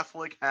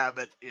Catholic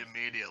habit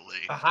immediately.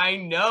 I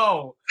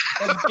know.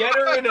 Let's get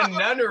her in a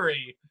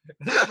nunnery.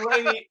 This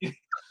lady,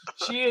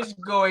 she is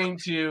going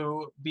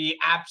to be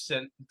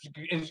absent,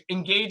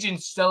 engage in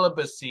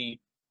celibacy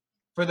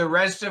for the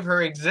rest of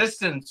her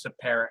existence,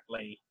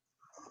 apparently,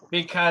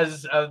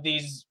 because of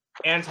these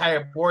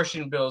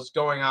anti-abortion bills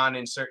going on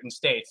in certain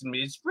states. I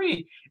mean,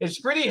 it's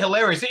pretty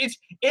hilarious. Isn't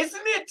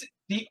it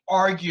the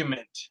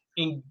argument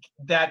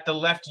that the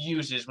left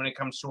uses when it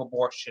comes to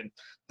abortion,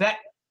 that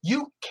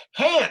you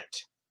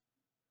can't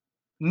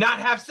not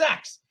have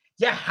sex?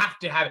 You have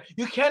to have it.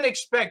 You can't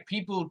expect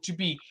people to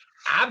be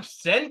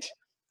absent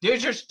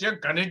They're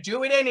gonna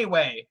do it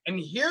anyway. And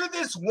here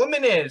this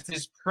woman is,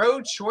 this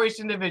pro-choice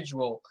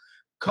individual,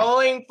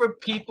 calling for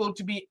people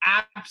to be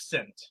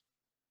absent.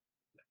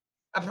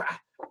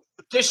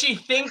 Does she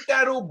think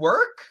that'll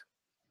work?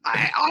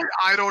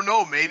 I don't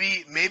know.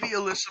 Maybe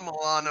Alyssa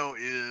Milano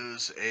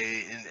is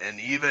an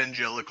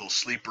evangelical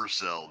sleeper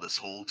cell this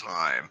whole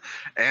time,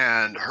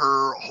 and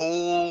her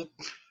whole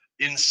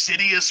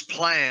insidious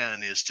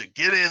plan is to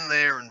get in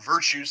there and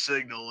virtue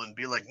signal and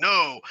be like,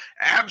 no,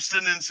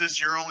 abstinence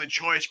is your only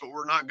choice, but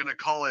we're not going to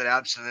call it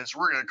abstinence.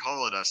 We're going to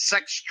call it a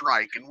sex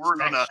strike, and we're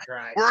going to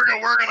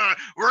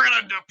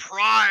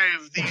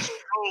deprive these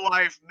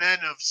pro-life men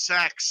of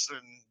sex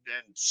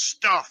and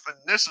stuff, and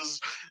this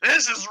is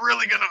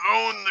really going to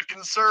own the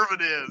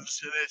conservatives.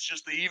 And it's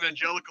just the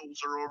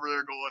evangelicals are over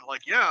there going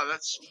like, yeah,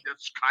 that's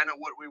kind of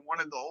what we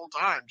wanted the whole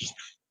time. Just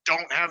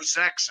don't have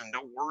sex and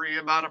don't worry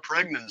about a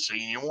pregnancy.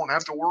 You won't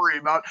have to worry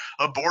about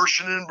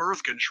abortion and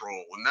birth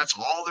control, and that's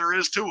all there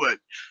is to it.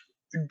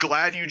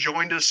 Glad you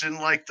joined us in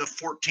like the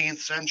 14th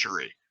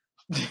century.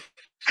 That's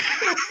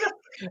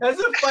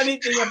the funny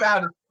thing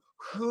about it.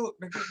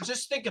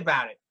 Just think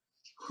about it.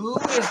 Who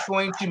is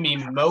going to be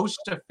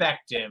most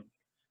effective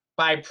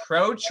by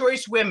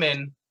pro-choice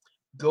women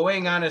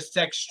going on a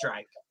sex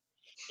strike?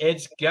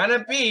 It's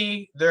gonna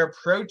be their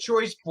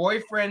pro-choice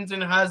boyfriends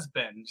and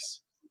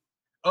husbands.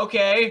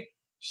 Okay,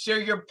 so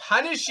you're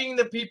punishing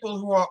the people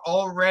who are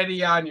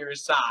already on your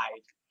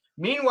side.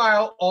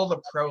 Meanwhile, all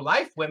the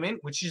pro-life women,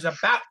 which is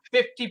about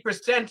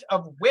 50%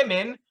 of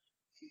women,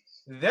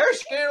 they're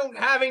still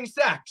having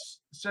sex.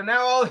 So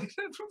now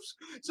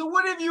so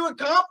what have you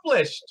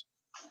accomplished?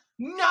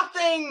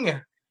 Nothing.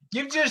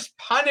 You've just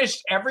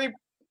punished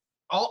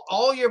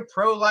all your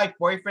pro-life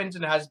boyfriends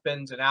and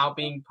husbands are now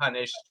being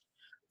punished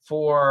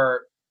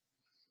for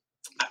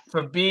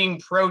being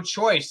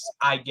pro-choice,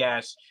 I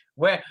guess.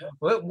 What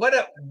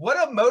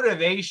a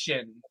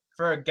motivation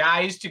for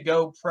guys to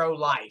go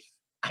pro-life,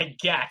 I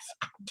guess.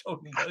 I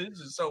don't know. This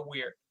is so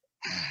weird.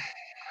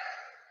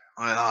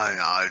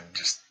 I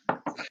just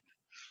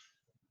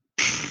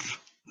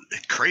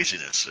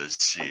craziness.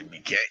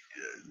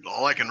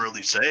 All I can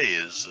really say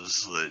is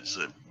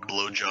that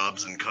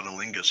blowjobs and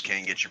cunnilingus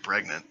can't get you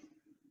pregnant.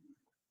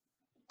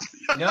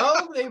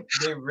 No,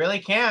 they really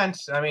can't.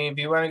 I mean, if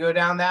you want to go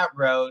down that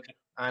road,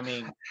 I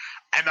mean,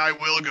 and I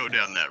will go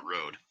down that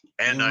road.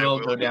 And I will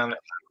go down that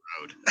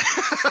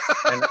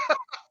road.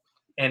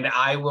 and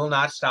I will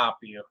not stop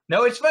you.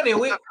 No, it's funny.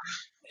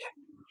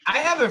 I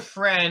have a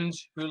friend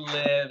who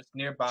lives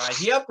nearby.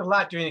 He helped a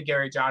lot during the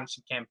Gary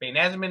Johnson campaign.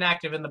 Hasn't been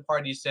active in the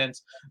party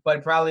since,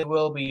 but probably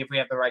will be if we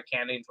have the right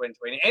candidate in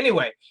 2020.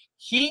 Anyway,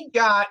 he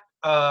got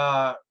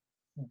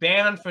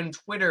banned from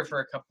Twitter for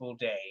a couple of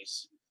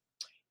days.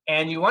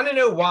 And you want to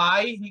know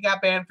why he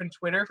got banned from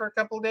Twitter for a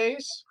couple of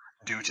days?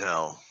 Do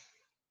tell.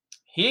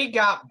 He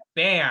got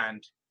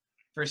banned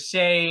for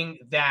saying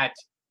that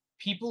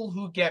people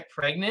who get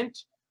pregnant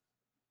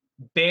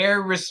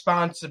bear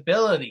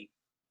responsibility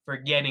for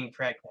getting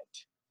pregnant.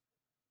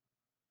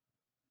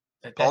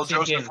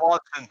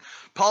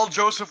 Paul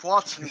Joseph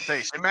Watson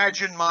face.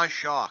 Imagine my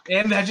shock.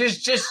 And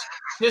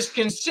just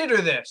consider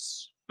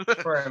this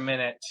for a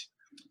minute.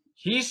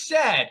 He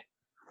said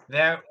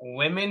that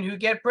women who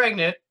get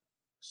pregnant,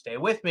 stay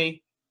with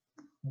me,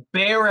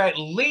 bear at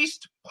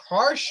least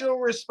partial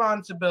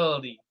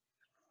responsibility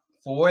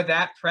for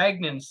that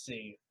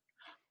pregnancy.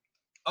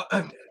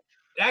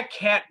 That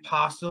can't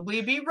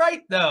possibly be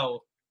right,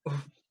 though.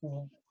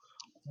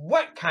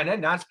 What kind of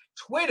nonsense?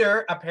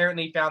 Twitter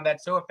apparently found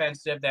that so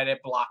offensive that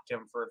it blocked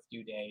him for a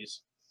few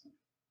days.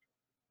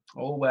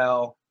 Oh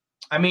well.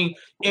 I mean,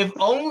 if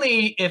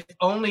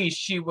only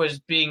she was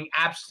being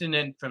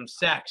abstinent from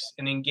sex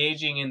and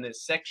engaging in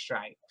this sex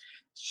strike,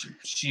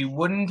 she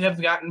wouldn't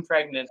have gotten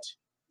pregnant.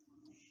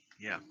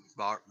 Yeah,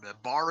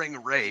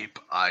 barring rape,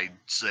 I'd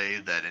say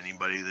that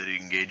anybody that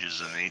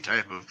engages in any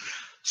type of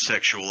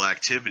sexual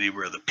activity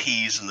where the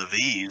P's and the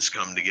V's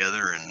come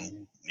together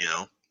and,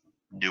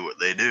 do what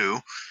they do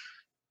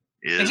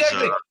is...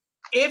 Exactly.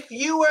 If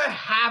you are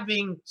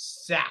having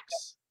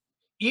sex,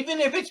 even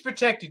if it's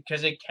protected,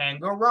 because it can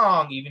go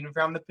wrong, even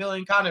from the pill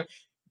and condom,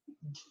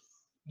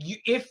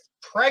 if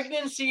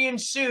pregnancy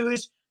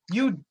ensues,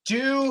 you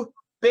do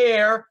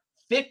bear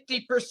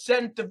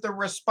 50% of the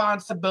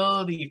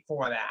responsibility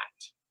for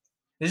that.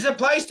 This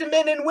applies to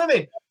men and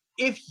women.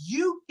 If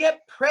you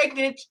get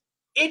pregnant,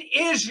 it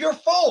is your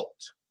fault.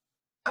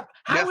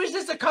 How is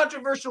this a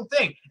controversial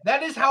thing?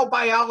 That is how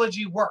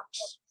biology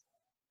works.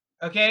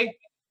 Okay?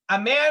 A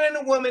man and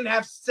a woman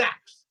have sex,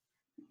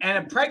 and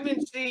a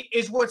pregnancy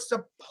is what's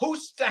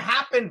supposed to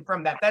happen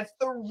from that. That's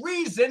the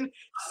reason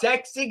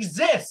sex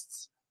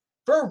exists,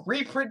 for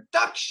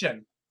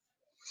reproduction.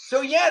 So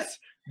yes,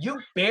 you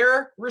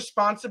bear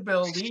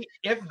responsibility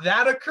if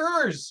that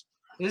occurs.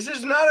 This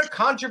is not a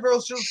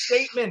controversial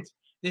statement.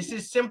 This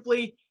is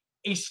simply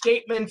a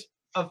statement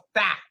of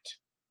fact.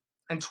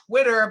 And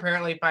Twitter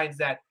apparently finds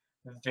that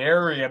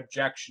very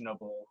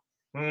objectionable.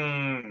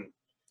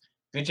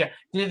 Good job.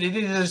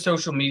 These are the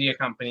social media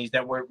companies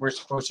that we're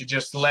supposed to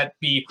just let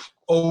be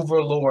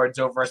overlords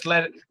over us.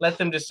 Let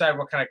them decide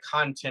what kind of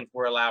content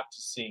we're allowed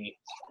to see.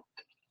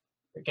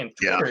 Again,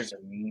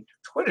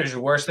 Twitter's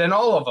worse than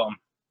all of them.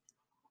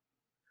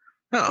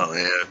 Oh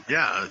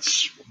yeah.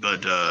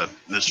 But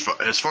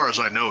as far as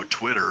I know,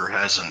 Twitter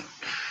hasn't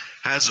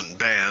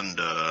banned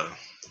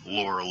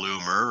Laura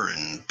Loomer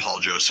and Paul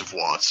Joseph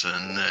Watson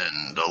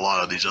and a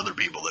lot of these other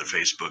people that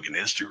Facebook and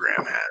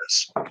Instagram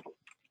has.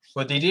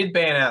 But they did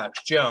ban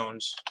Alex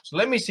Jones. So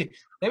let me see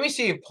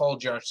if Paul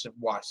Joseph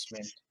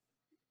Watson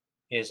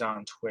is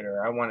on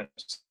Twitter. I want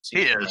to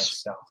see for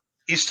myself.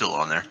 He's still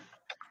on there.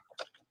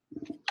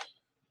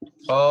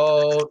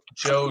 Paul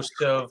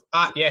Joseph.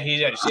 Yeah, he's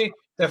there. See,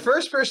 the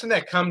first person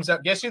that comes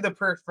up. Guess who the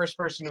first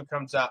person who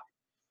comes up?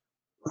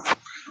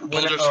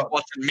 Paul Joseph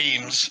Watson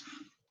memes.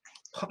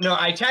 No,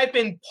 I type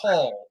in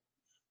Paul.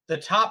 The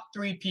top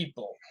 3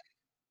 people.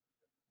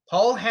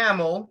 Paul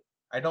Hamill.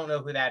 I don't know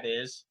who that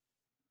is.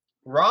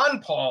 Ron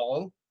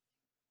Paul.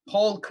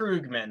 Paul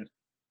Krugman.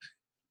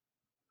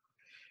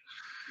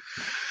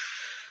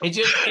 It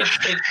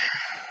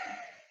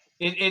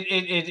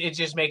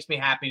just makes me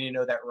happy to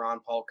know that Ron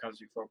Paul comes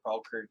before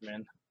Paul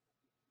Krugman.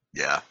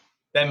 Yeah.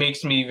 That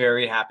makes me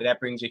very happy. That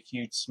brings a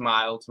huge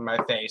smile to my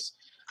face.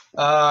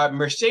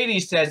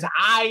 Mercedes says,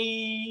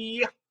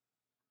 I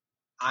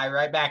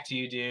right back to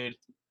you, dude.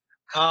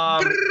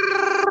 I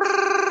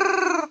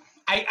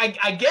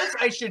guess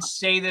I should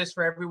say this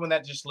for everyone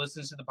that just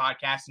listens to the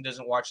podcast and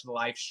doesn't watch the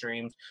live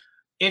streams.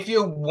 If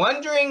you're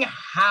wondering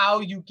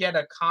how you get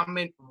a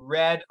comment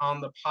read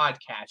on the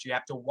podcast, you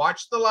have to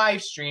watch the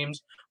live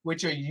streams,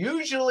 which are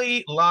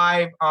usually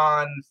live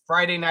on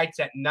Friday nights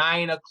at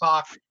 9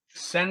 o'clock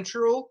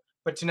Central.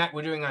 But tonight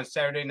we're doing on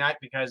Saturday night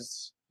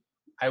because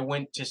I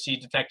went to see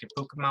Detective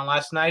Pokemon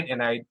last night,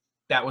 and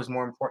that was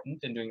more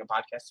important than doing a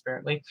podcast,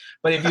 apparently.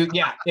 But if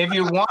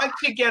you want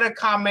to get a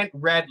comment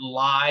read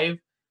live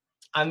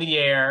on the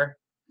air,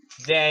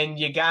 then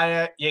you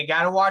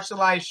gotta watch the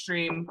live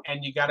stream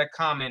and you gotta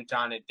comment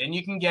on it. Then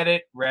you can get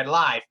it read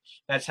live.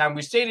 That's how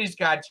Mercedes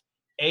got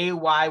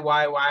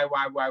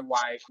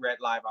AYYYYYY read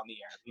live on the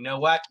air. You know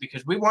what?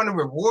 Because we want to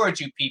reward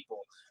you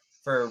people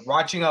for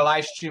watching a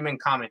live stream and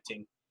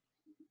commenting.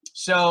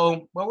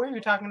 So what were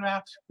we talking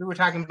about? We were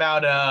talking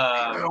about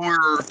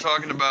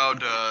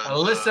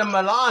Alyssa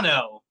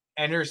Milano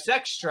and her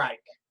sex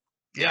strike.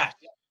 Yeah.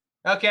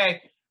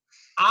 Okay.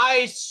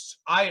 I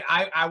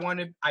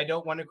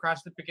don't want to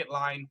cross the picket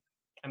line.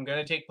 I'm going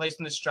to take place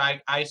in the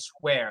strike. I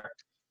swear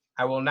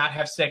I will not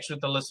have sex with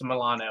Alyssa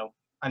Milano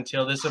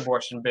until this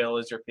abortion bill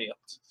is repealed.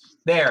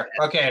 There.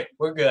 Okay,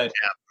 we're good.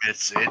 Yeah,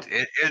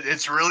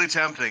 it's really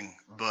tempting,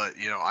 but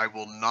I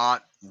will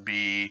not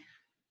be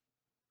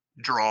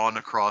drawn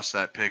across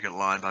that picket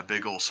line by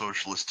big old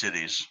socialist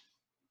titties.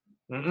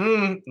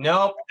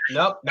 Nope,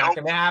 not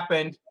gonna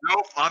happen.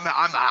 Nope,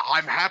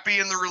 I'm happy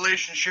in the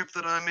relationship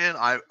that I'm in.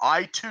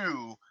 I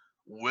too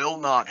will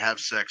not have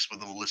sex with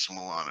Alyssa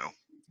Milano.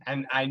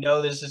 And I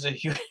know this is a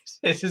huge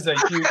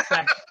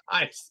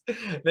sacrifice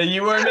that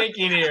you are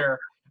making here.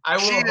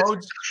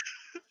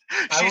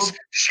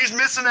 She's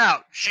missing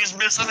out. She's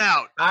missing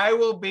out. I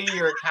will be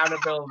your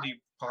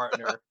accountability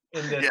partner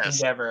in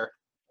this endeavor.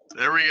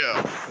 There we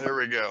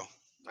go.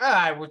 All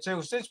right.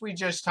 So since we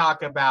just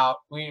talk about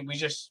we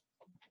just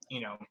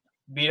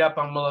beat up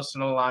on Melissa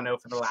Milano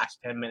for the last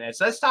 10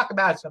 minutes, let's talk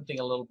about something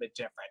a little bit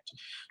different.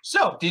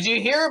 So, did you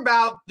hear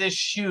about this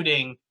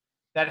shooting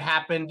that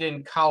happened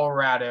in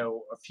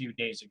Colorado a few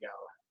days ago?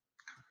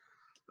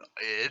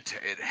 It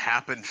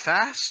happened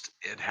fast,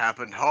 it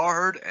happened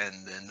hard,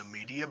 and then the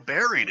media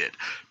buried it.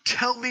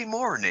 Tell me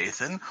more,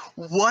 Nathan.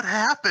 What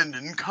happened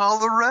in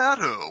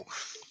Colorado?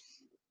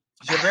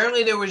 So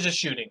apparently there was a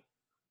shooting,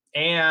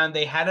 and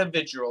they had a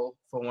vigil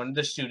for one of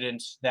the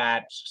students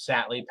that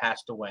sadly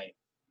passed away.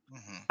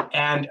 Mm-hmm.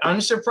 And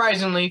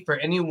unsurprisingly, for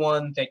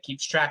anyone that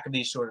keeps track of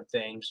these sort of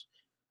things,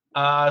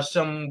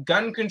 some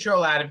gun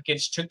control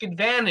advocates took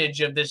advantage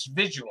of this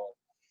vigil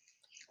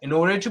in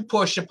order to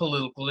push a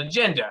political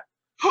agenda.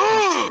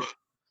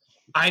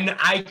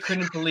 I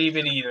couldn't believe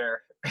it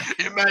either.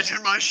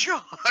 Imagine my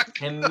shock.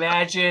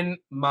 Imagine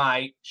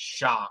my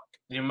shock.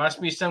 There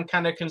must be some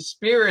kind of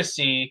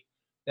conspiracy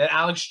that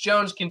Alex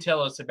Jones can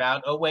tell us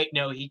about. Oh wait,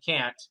 no, he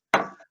can't.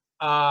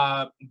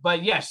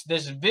 But yes,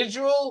 this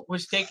vigil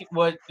was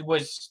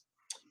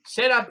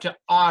set up to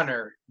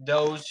honor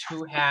those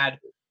who had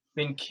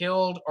been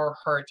killed or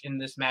hurt in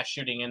this mass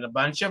shooting, and a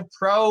bunch of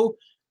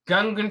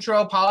pro-gun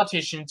control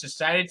politicians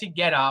decided to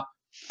get up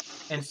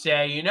and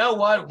say, you know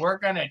what, we're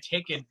going to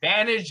take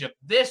advantage of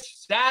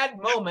this sad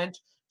moment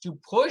to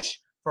push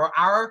for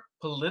our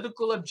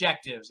political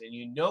objectives. And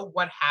you know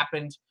what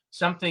happened?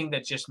 Something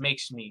that just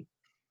makes me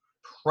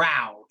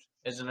proud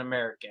as an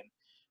American.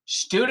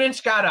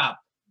 Students got up.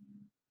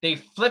 They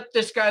flipped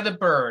this guy the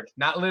bird,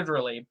 not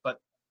literally, but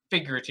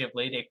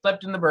figuratively. They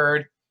flipped him the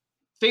bird,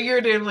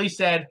 figuratively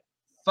said,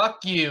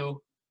 fuck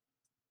you,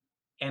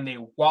 and they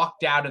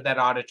walked out of that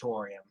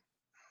auditorium.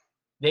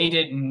 They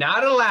did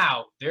not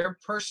allow their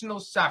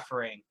personal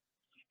suffering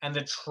and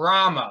the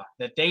trauma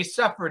that they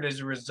suffered as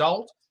a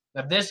result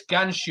of this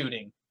gun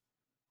shooting.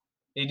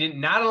 They did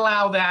not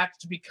allow that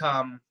to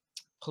become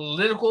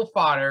political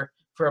fodder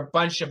for a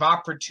bunch of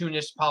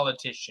opportunist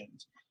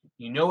politicians.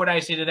 You know what I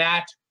say to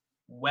that?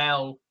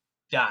 Well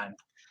done.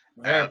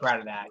 Very proud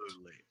of that.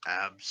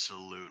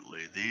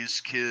 Absolutely.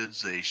 These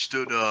kids, they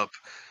stood up,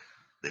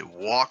 they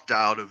walked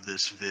out of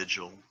this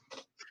vigil.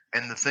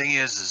 And the thing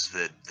is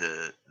that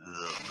the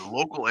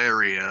local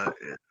area,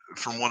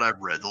 from what I've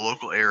read, the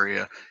local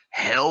area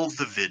held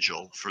the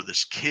vigil for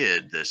this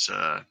kid, this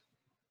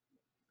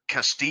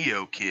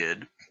Castillo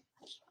kid,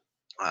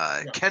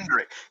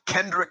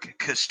 Kendrick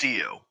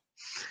Castillo,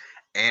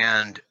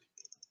 and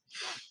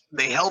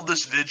they held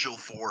this vigil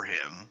for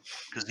him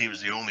because he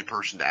was the only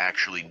person to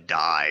actually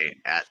die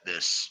at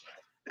this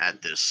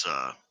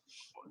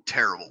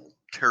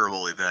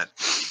terrible event.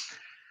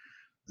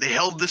 They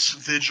held this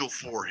vigil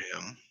for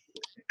him,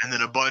 and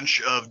then a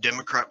bunch of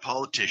Democrat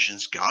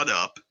politicians got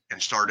up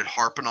and started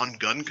harping on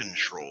gun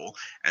control,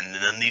 and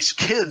then these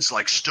kids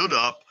stood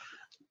up,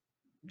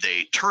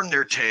 they turned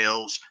their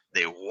tails,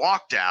 they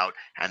walked out,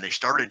 and they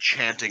started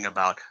chanting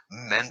about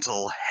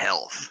mental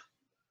health.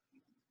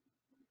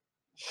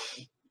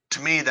 To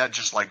me, that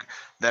just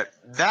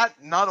that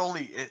not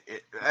only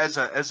as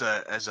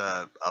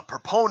a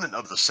proponent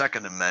of the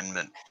Second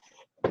Amendment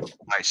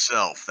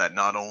myself, that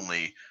not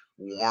only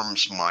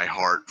warms my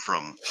heart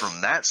from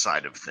that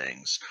side of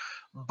things,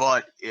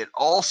 but it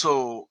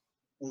also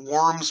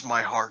warms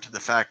my heart to the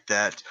fact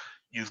that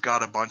you've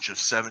got a bunch of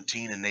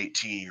 17 and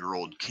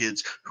 18-year-old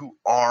kids who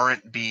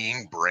aren't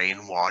being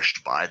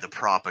brainwashed by the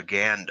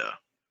propaganda,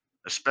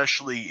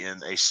 especially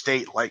in a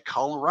state like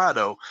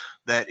Colorado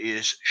that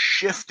is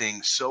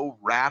shifting so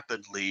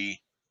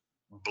rapidly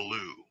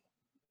blue,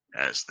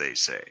 as they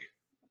say.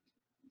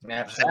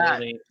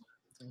 Absolutely.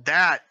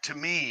 That to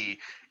me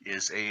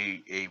is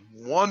a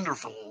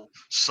wonderful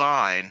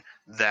sign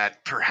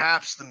that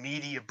perhaps the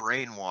media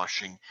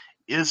brainwashing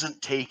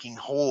isn't taking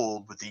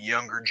hold with the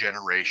younger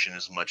generation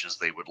as much as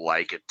they would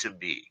like it to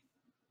be.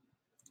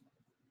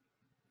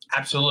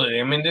 Absolutely.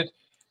 I mean,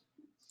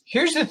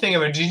 here's the thing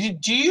about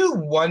it. Do you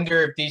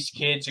wonder if these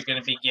kids are going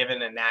to be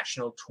given a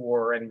national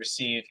tour and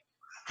receive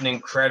an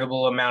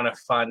incredible amount of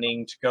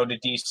funding to go to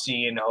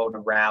D.C. and hold a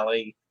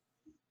rally?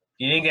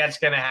 Do you think that's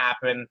going to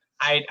happen?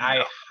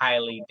 I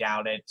highly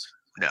doubt it.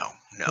 No,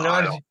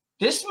 I don't.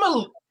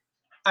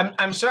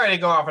 I'm sorry to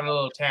go off on a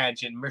little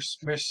tangent.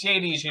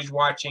 Mercedes, who's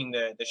watching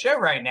the show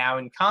right now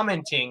and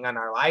commenting on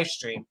our live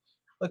stream,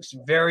 looks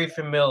very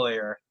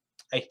familiar.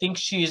 I think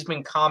she's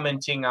been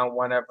commenting on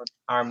one of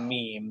our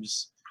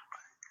memes.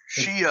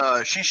 She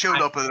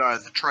showed up at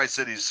the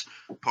Tri-Cities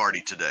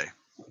party today.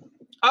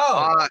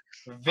 Oh,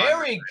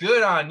 very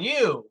good on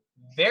you.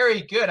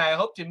 Very good. I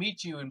hope to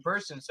meet you in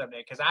person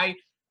someday because I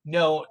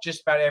know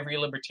just about every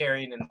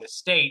libertarian in the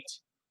state,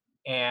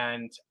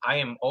 and I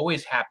am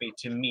always happy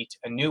to meet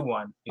a new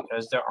one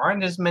because there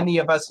aren't as many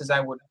of us as I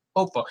would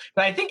hope for.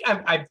 But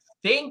I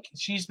think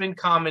she's been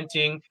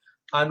commenting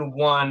on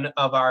one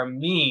of our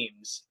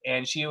memes,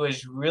 and she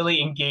was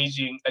really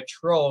engaging a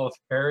troll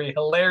very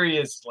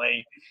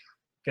hilariously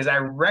because I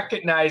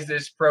recognize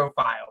this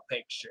profile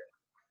picture.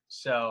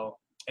 So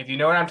if you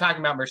know what I'm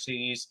talking about,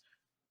 Mercedes.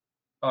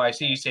 Oh, I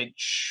see you said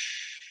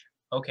shh.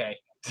 Okay.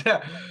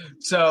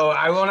 So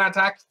I will not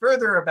talk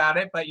further about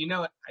it, but you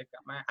know what?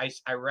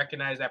 I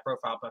recognize that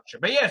profile picture.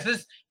 But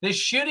yes, this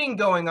shooting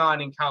going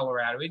on in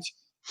Colorado,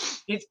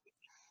 it's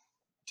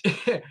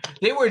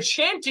they were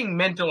chanting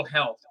mental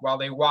health while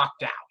they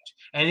walked out,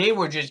 and they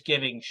were just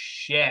giving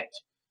shit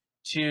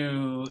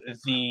to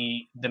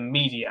the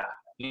media.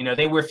 You know,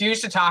 they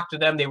refused to talk to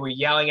them. They were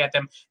yelling at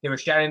them. They were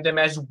shouting at them,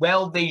 as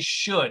well they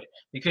should,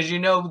 because you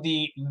know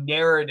the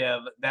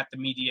narrative that the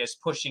media is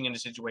pushing in a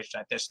situation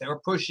like this. They were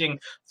pushing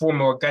for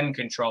more gun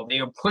control.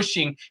 They were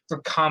pushing for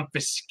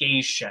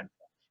confiscation.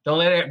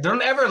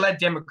 Don't ever let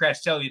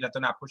Democrats tell you that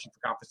they're not pushing for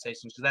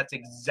confiscation, because that's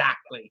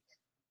exactly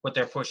what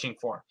they're pushing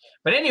for.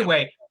 But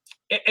anyway,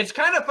 it's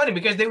kind of funny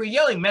because they were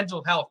yelling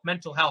mental health,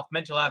 mental health,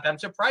 mental health. I'm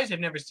surprised I've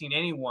never seen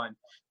anyone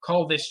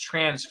call this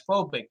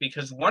transphobic,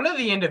 because one of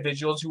the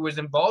individuals who was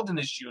involved in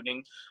the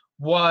shooting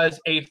was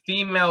a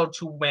female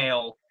to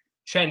male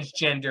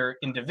transgender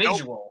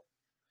individual.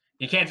 Nope.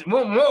 You can't.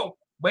 Whoa,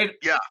 wait.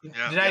 Yeah.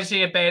 Did I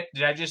say a bad?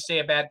 Did I just say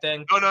a bad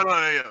thing?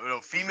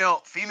 No.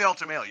 Female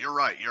to male. You're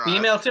right.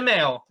 Female to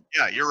male.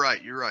 Yeah, you're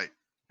right.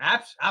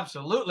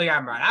 Absolutely,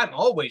 I'm right. I'm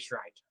always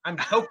right. I'm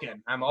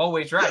joking. I'm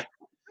always right.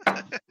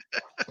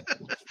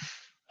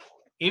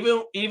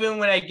 Even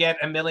when I get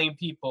a million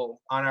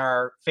people on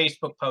our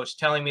Facebook post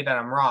telling me that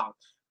I'm wrong,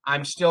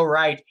 I'm still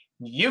right.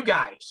 You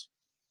guys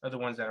are the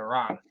ones that are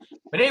wrong.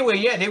 But anyway,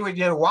 yeah, they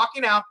were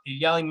walking out,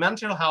 yelling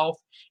mental health,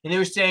 and they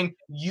were saying,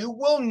 you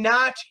will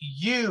not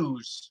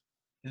use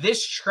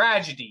this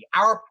tragedy,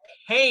 our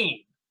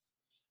pain,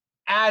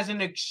 as an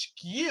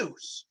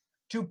excuse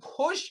to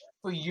push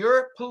for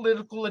your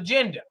political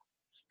agenda.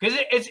 Because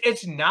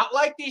it's not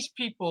like these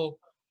people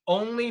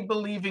only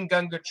believe in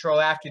gun control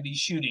after these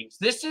shootings.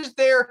 This is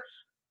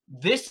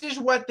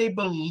what they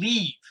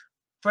believe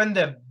from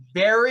the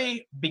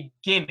very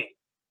beginning.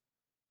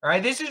 All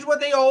right, this is what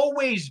they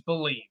always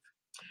believe.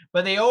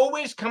 But they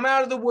always come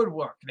out of the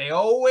woodwork. They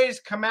always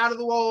come out of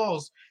the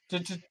walls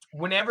to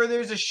whenever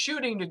there's a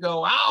shooting to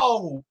go,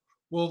 oh,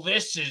 well,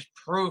 this is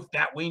proof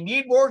that we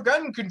need more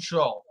gun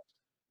control.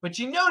 But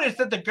you notice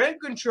that the gun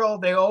control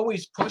they're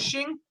always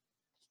pushing,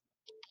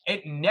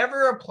 it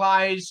never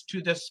applies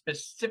to the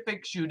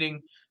specific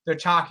shooting they're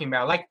talking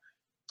about. Like,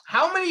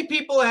 how many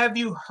people have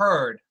you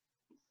heard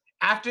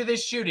after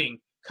this shooting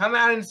come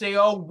out and say,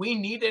 oh, we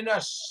need an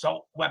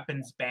assault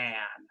weapons ban?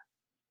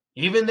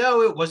 Even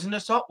though it wasn't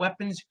assault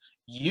weapons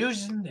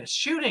used in the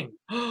shooting.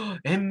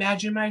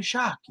 Imagine my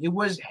shock. It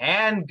was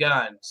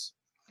handguns.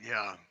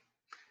 Yeah.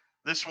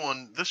 This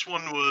one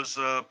was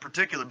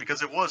particular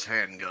because it was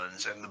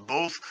handguns, and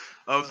both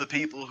of the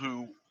people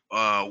who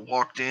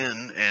walked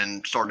in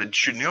and started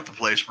shooting up the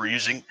place were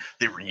using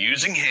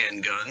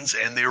handguns,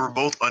 and they were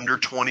both under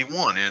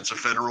 21. And it's a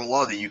federal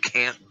law that you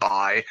can't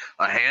buy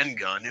a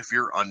handgun if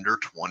you're under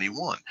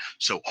 21.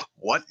 So,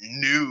 what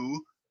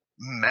new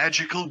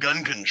magical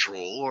gun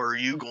control are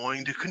you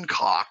going to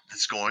concoct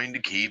that's going to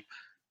keep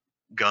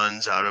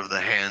guns out of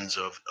the hands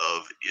of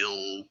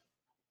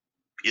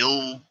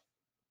ill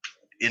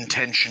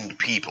intentioned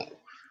people?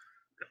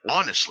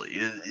 Honestly,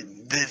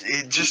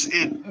 it just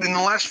in the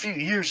last few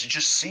years, it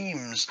just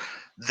seems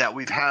that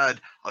we've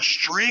had a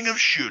string of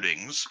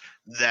shootings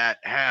that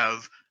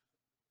have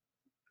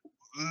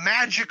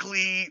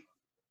magically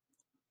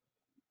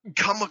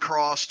come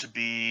across to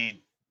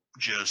be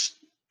just,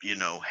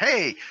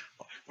 hey,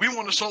 we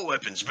want assault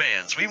weapons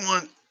bans, we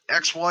want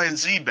X, Y, and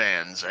Z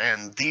bans,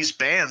 and these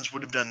bans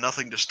would have done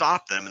nothing to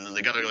stop them, and then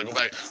they got to go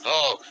back.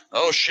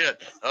 Oh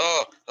shit.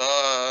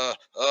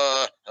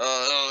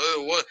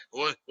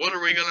 What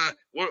are we gonna?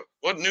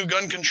 What new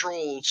gun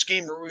control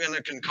scheme are we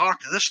gonna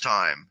concoct this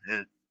time?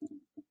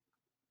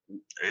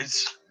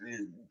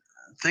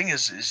 Thing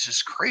is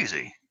just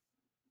crazy.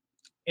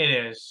 It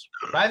is.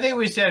 But I think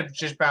we said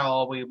just about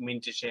all we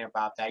mean to say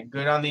about that.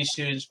 Good on these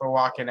students for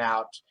walking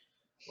out.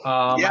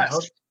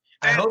 Yes.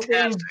 I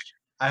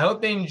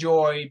hope they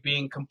enjoy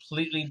being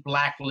completely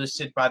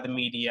blacklisted by the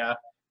media,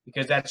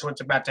 because that's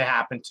what's about to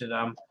happen to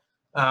them.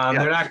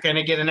 They're not going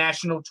to get a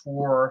national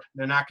tour.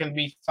 They're not going to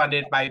be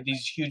funded by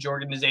these huge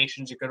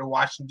organizations that go to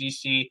Washington,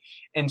 D.C.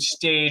 and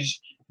stage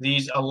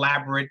these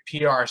elaborate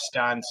PR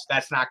stunts.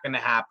 That's not going to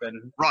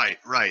happen. Right.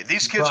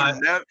 These kids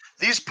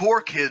these poor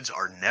kids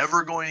are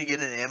never going to get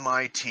an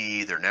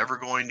MIT. They're never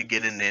going to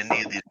get in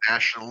any of these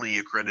nationally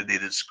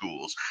accredited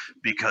schools,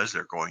 because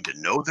they're going to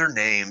know their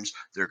names.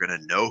 They're going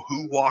to know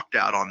who walked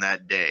out on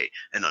that day.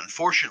 And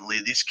unfortunately,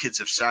 these kids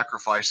have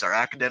sacrificed their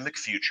academic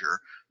future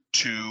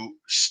to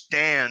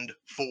stand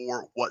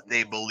for what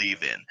they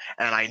believe in.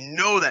 And I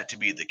know that to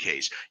be the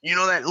case.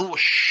 That little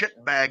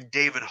shitbag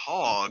David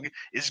Hogg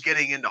is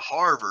getting into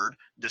Harvard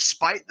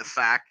despite the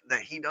fact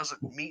that he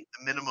doesn't meet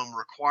the minimum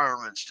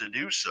requirements to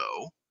do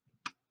so.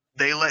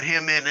 They let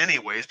him in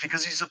anyways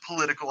because he's a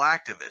political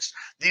activist.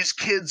 These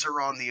kids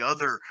are on the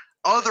other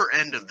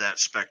end of that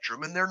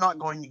spectrum, and they're not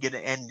going to get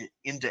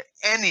into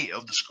any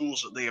of the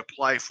schools that they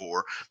apply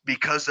for,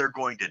 because they're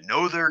going to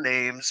know their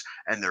names,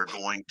 and they're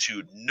going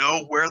to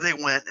know where they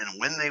went and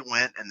when they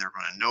went, and they're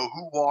going to know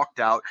who walked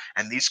out,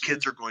 and these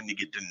kids are going to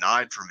get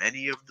denied from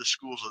any of the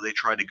schools that they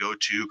try to go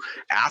to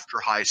after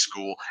high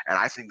school, and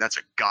I think that's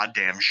a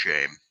goddamn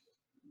shame.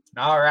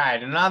 All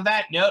right, and on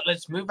that note,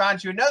 let's move on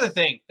to another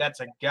thing that's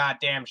a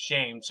goddamn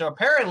shame. So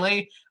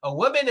apparently, a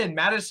woman in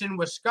Madison,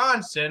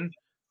 Wisconsin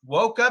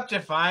woke up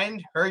to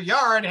find her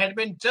yard had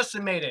been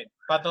decimated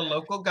by the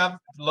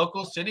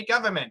local city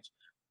government.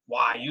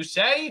 Why, you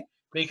say?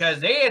 Because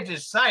they had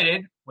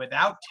decided,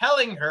 without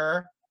telling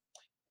her,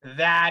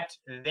 that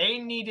they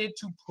needed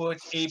to put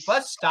a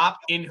bus stop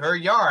in her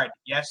yard.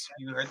 Yes,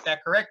 you heard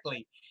that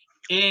correctly.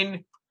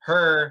 In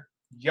her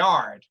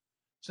yard.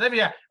 So let me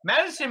know.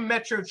 Madison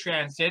Metro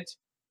Transit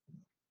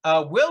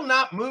will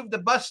not move the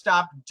bus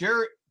stop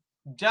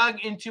dug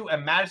into a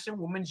Madison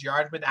woman's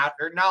yard without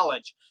her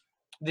knowledge.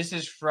 This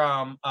is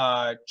from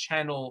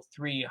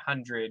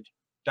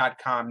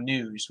channel300.com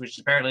news, which is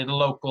apparently the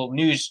local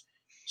news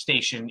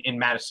station in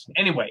Madison.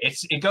 Anyway,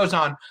 it goes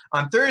on.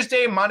 On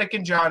Thursday, Monica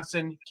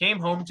Johnson came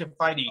home to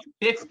find a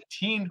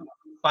 15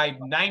 by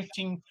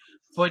 19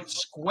 foot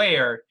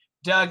square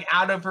dug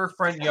out of her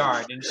front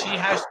yard, and she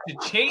has to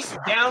chase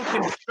down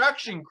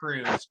construction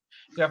crews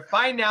to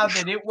find out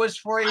that it was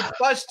for a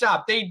bus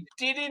stop. They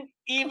didn't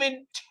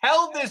even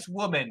tell this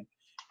woman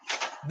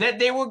that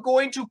they were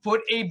going to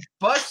put a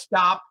bus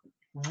stop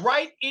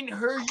right in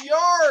her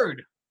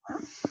yard.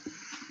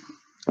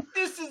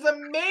 This is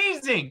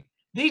amazing.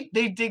 They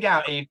dig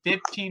out a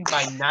 15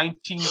 by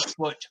 19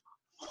 foot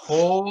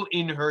hole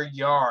in her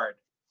yard.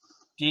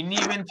 Didn't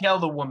even tell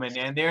the woman,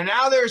 and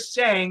they're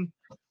saying,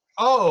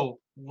 oh,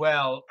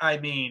 well, I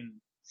mean,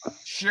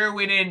 sure,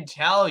 we didn't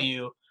tell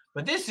you,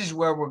 but this is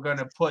where we're going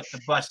to put the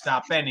bus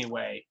stop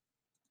anyway.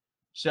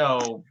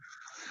 So,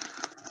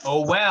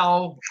 oh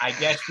well, I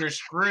guess you're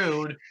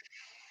screwed.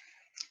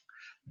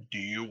 Do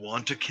you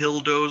want a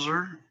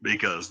killdozer?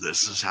 Because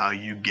this is how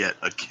you get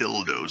a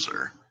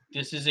killdozer.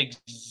 this is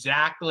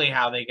exactly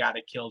how they got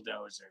a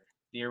Killdozer.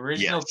 The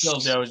original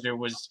Killdozer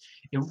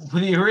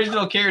the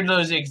original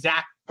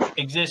Killdozer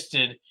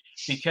existed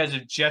because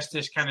of just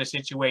this kind of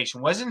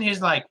situation. Wasn't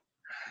his like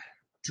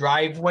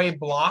driveway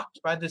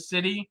blocked by the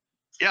city?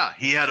 Yeah,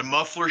 he had a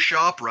muffler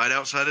shop right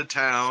outside of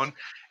town,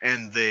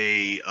 and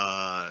they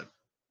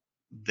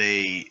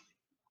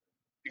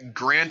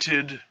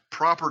granted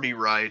property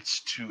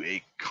rights to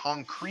a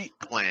concrete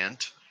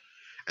plant,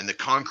 and the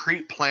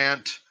concrete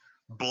plant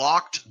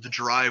blocked the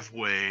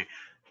driveway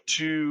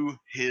to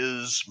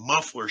his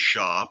muffler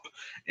shop,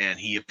 and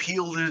he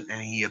appealed it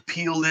and he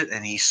appealed it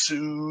and he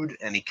sued,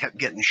 and he kept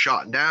getting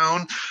shot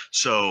down,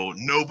 so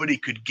nobody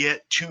could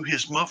get to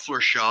his muffler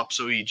shop.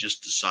 So he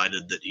just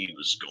decided that he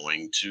was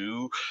going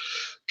to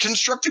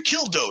construct a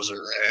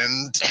Killdozer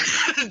and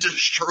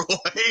destroy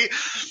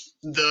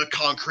the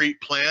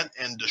concrete plant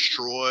and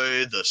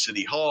destroy the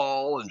city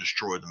hall and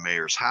destroy the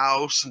mayor's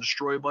house and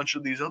destroy a bunch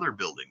of these other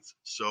buildings.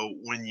 So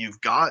when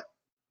you've got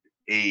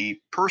a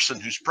person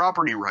whose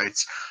property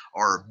rights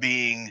are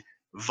being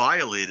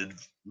violated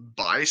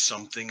by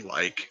something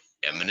like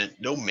eminent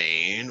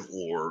domain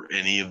or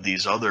any of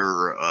these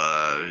other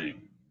I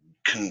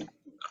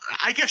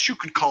guess you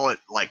could call it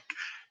like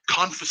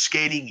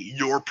confiscating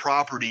your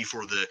property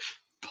for the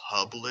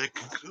public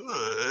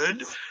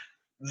good,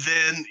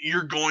 then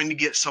you're going to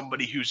get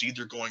somebody who's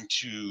either going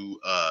to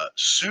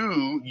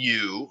sue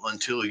you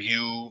until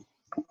you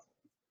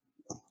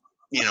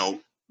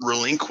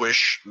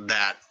relinquish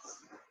that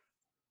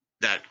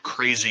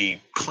crazy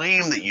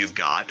claim that you've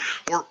got,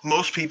 or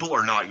most people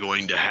are not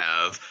going to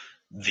have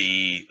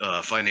the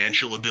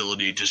financial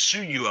ability to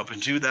sue you up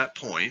until that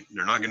point.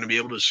 They're not going to be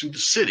able to sue the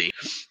city,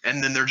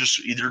 and then they're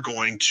just either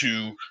going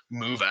to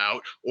move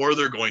out or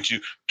they're going to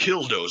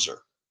Killdozer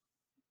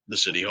the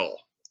city hall.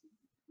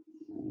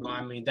 Well,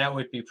 I mean, that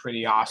would be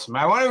pretty awesome.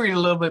 I want to read a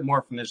little bit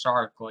more from this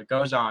article. It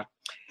goes on.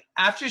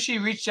 After she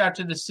reached out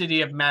to the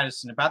city of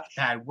Madison about the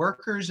pad,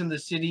 workers in the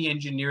city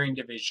engineering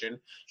division,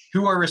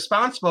 who are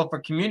responsible for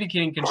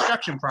communicating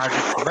construction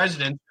projects to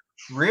residents,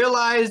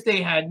 realized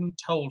they hadn't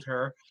told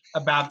her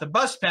about the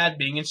bus pad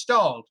being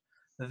installed,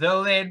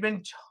 though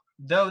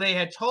they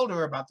had told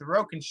her about the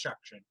road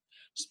construction.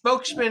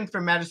 Spokesman for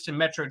Madison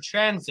Metro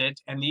Transit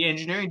and the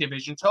engineering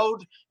division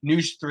told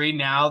News 3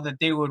 Now that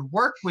they would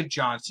work with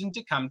Johnson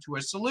to come to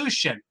a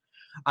solution.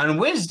 On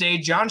Wednesday,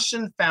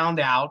 Johnson found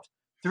out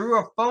through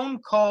a phone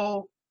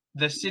call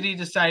the city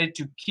decided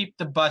to keep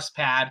the bus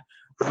pad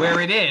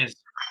where it is,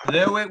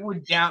 though it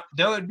would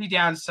be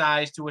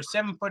downsized to a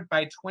 7-foot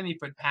by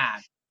 20-foot pad.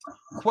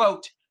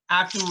 Quote,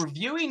 after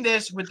reviewing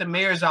this with the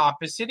mayor's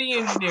office, city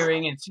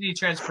engineering, and city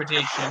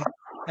transportation,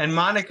 and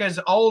Monica's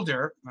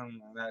older,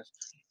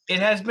 it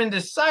has been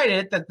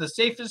decided that the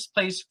safest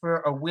place for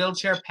a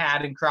wheelchair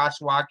pad and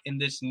crosswalk in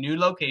this new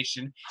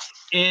location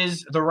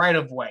is the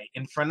right-of-way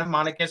in front of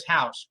Monica's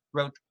house,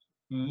 wrote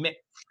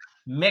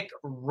Mick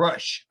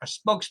Rush, a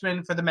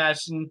spokesman for the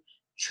Madison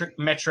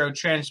Metro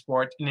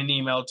Transport, in an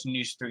email to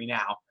News 3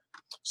 Now.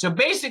 So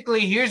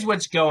basically, here's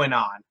what's going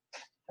on.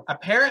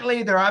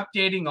 Apparently, they're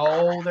updating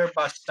all their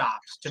bus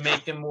stops to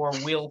make them more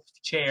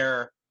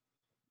wheelchair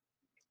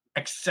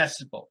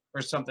accessible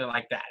or something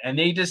like that. And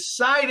they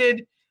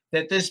decided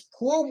that this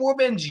poor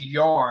woman's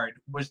yard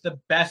was the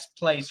best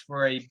place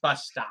for a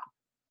bus stop.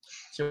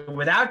 So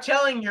without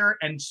telling her,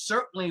 and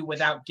certainly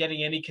without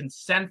getting any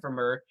consent from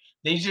her,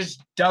 they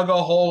just dug a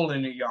hole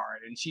in her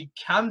yard. And she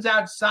comes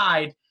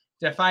outside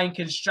to find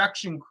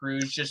construction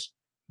crews just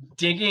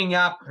digging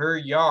up her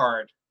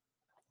yard.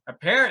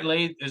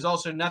 Apparently, there's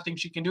also nothing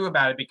she can do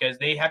about it because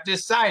they have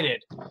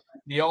decided,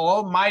 the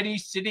almighty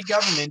city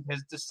government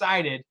has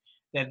decided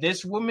that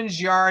this woman's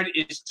yard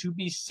is to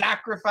be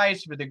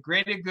sacrificed for the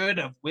greater good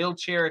of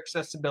wheelchair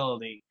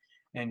accessibility.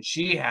 And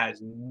she has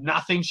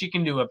nothing she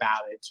can do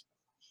about it.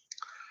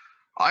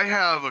 I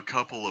have a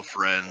couple of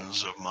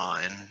friends of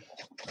mine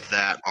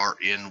that are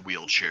in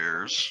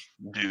wheelchairs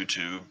due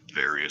to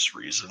various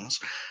reasons,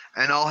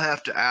 and I'll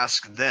have to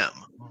ask them,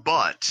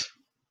 but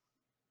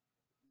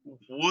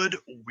would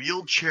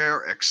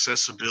wheelchair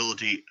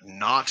accessibility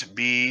not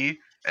be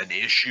an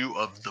issue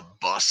of the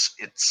bus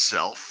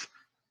itself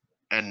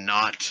and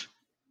not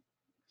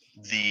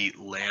the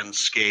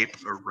landscape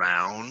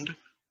around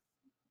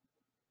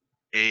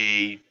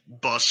a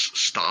bus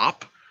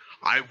stop?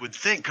 I would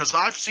think, because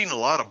I've seen a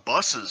lot of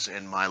buses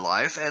in my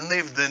life, and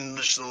they've then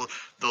just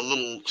the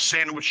little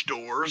sandwich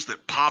doors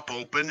that pop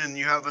open, and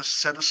you have a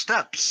set of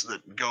steps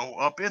that go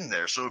up in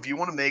there. So if you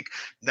want to make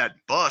that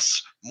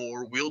bus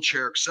more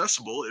wheelchair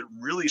accessible, it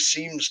really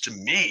seems to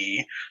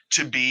me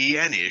to be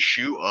an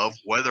issue of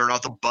whether or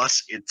not the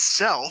bus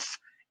itself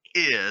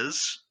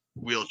is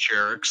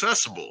wheelchair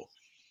accessible.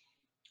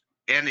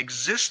 An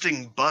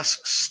existing bus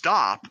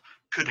stop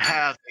could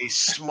have a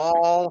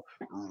small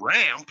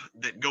ramp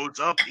that goes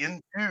up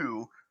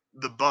into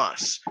the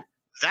bus.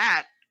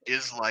 That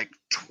is like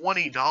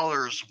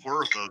 $20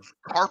 worth of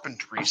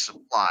carpentry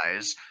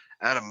supplies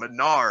at a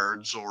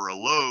Menards or a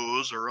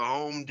Lowe's or a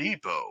Home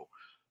Depot.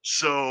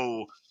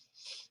 So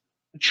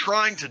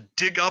trying to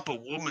dig up a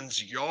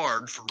woman's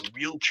yard for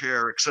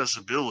wheelchair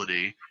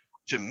accessibility,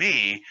 to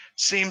me,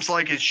 seems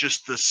like it's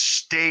just the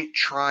state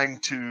trying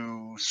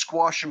to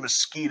squash a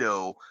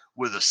mosquito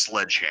with a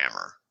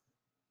sledgehammer.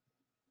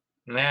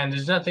 Man,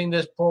 there's nothing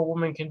this poor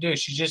woman can do.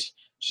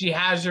 She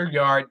has her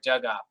yard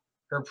dug up.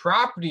 Her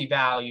property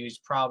value is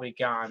probably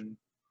gone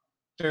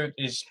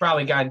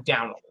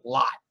down a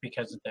lot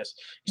because of this.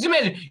 Just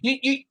imagine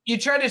you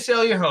try to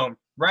sell your home,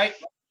 right?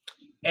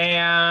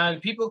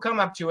 And people come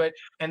up to it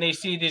and they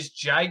see this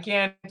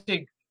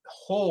gigantic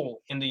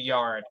hole in the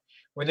yard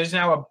where there's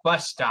now a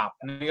bus stop,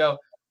 and they go,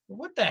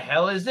 "What the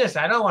hell is this?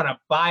 I don't want to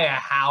buy a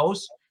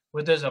house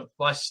where there's a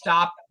bus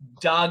stop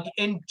dug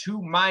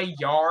into my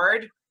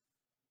yard."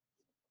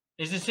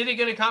 Is the city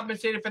going to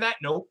compensate her for that?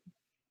 Nope.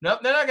 Nope,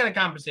 they're not going to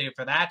compensate her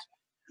for that.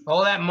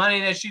 All that money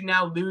that she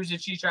now loses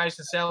if she tries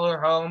to sell her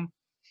home,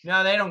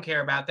 no, they don't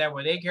care about that.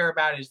 What they care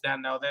about is that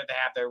they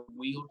have their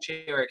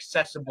wheelchair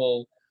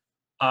accessible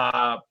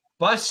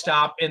bus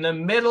stop in the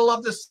middle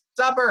of the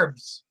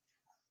suburbs.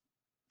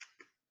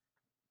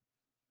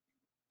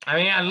 I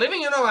mean,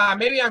 living in Ohio,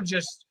 maybe I'm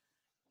just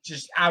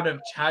out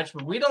of touch,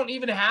 but we don't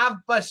even have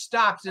bus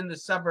stops in the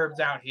suburbs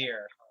out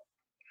here.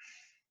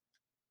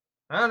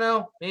 I don't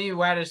know. Maybe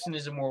Wadison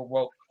is a more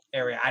woke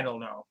area. I don't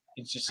know.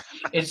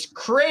 It's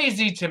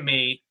crazy to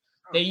me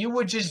that you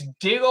would just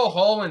dig a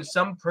hole in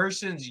some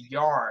person's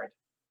yard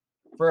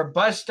for a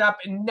bus stop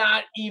and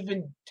not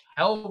even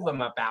tell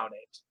them about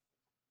it.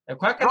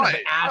 Like, what kind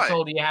of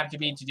asshole do you have to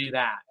be to do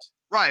that?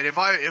 Right. If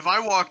I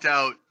walked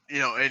out,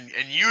 and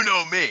you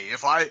know me,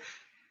 if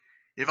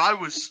I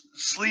was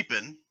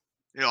sleeping,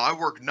 I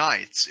work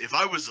nights. If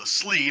I was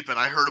asleep and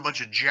I heard a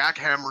bunch of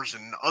jackhammers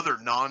and other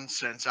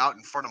nonsense out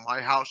in front of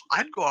my house,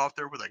 I'd go out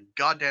there with a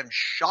goddamn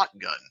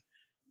shotgun,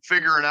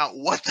 figuring out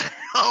what the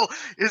hell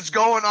is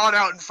going on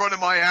out in front of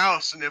my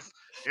house. And if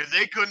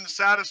they couldn't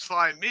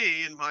satisfy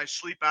me in my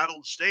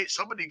sleep-addled state,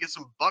 somebody get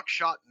some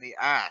buckshot in the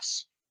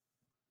ass.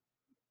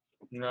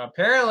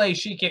 Apparently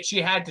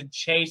she had to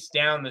chase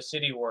down the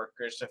city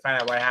workers to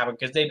find out what happened,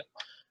 because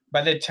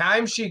by the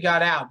time she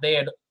got out, they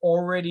had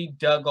already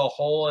dug a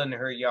hole in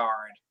her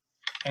yard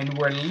and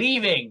were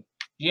leaving.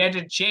 You had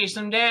to chase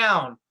them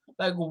down.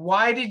 Like,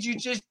 why did you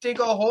just dig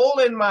a hole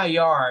in my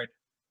yard?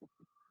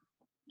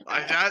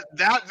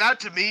 That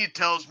to me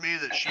tells me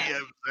that she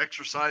was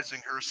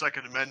exercising her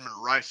Second Amendment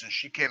rights, and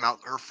she came out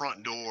her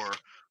front door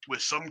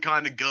with some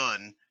kind of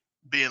gun,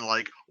 being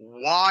like,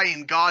 "Why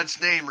in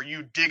God's name are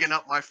you digging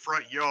up my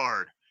front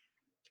yard?"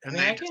 And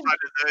they decided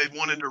they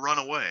wanted to run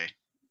away.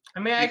 I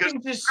mean, because, I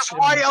can just.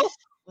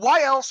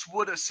 Why else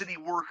would a city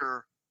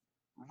worker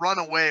run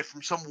away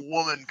from some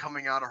woman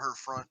coming out of her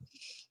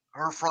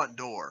front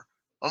door,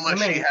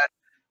 unless she had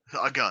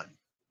a gun?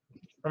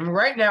 I mean,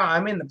 right now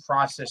I'm in the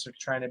process of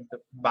trying to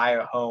buy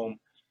a home,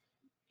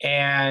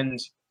 and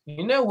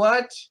you know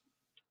what?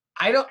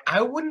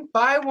 I wouldn't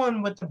buy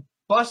one with the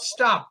bus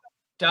stop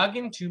dug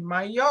into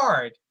my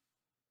yard.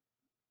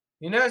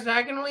 So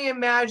I can only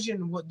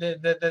imagine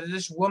that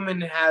this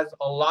woman has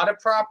a lot of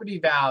property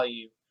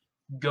value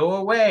go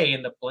away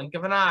in the blink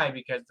of an eye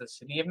because the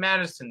city of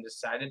Madison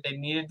decided they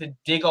needed to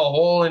dig a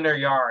hole in their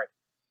yard,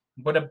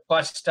 put a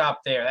bus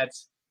stop there.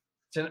 It's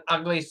an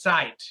ugly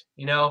sight.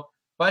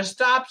 Bus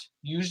stops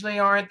usually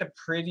aren't the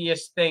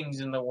prettiest things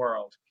in the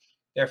world.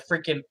 They're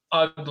freaking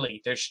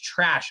ugly. There's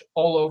trash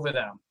all over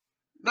them.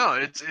 No,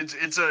 it's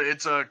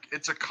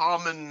a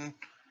common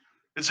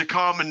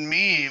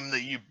meme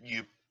that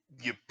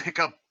you pick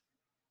up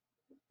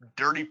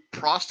dirty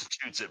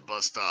prostitutes at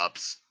bus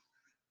stops.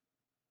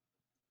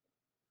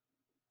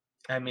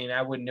 I mean,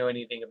 I wouldn't know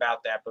anything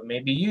about that, but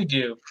maybe you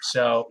do.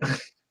 So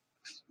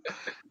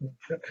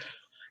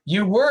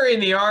you were in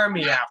the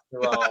Army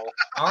after all.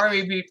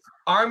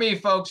 Army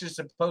folks are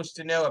supposed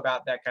to know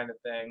about that kind of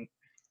thing.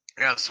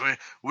 Yes,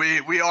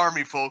 we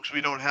Army folks,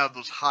 we don't have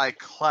those high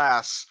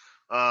class,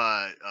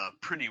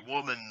 pretty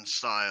woman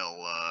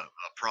style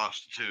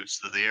prostitutes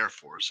that the Air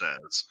Force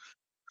has.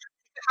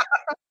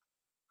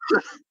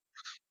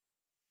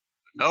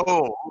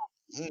 No.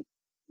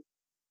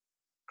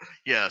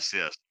 Yes.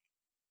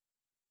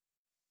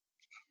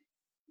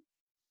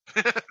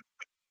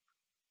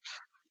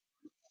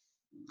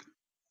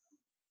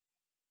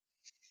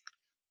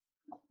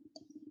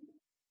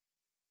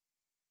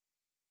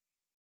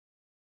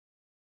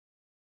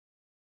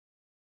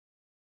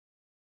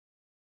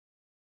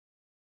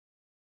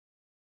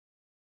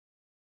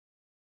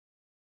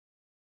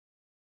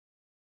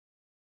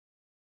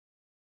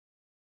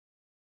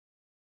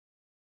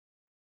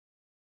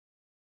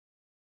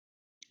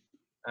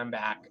 I'm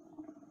back.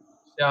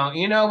 So,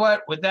 you know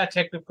what? With that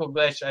technical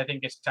glitch, I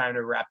think it's time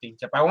to wrap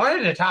things up. I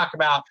wanted to talk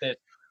about this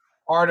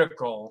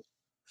article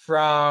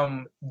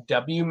from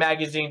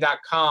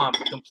WMagazine.com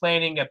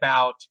complaining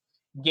about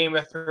Game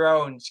of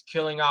Thrones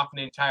killing off an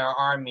entire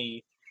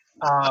army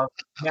of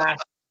mass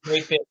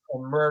rapists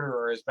and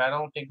murderers, but I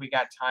don't think we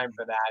got time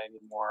for that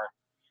anymore.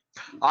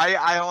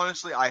 I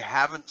honestly I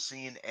haven't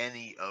seen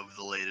any of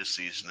the latest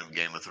season of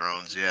Game of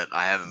Thrones yet.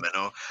 I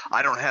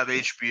don't have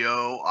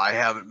HBO. I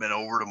haven't been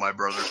over to my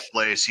brother's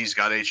place. He's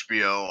got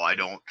HBO. I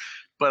don't.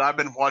 But I've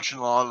been watching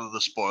a lot of the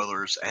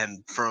spoilers,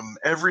 and from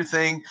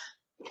everything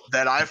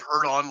that I've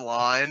heard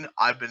online,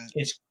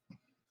 It's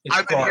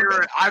I've been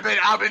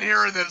garbage.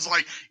 hearing that it's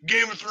like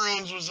Game of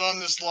Thrones was on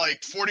this like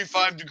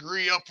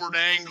 45-degree upward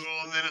angle,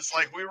 and then it's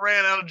like we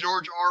ran out of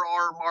George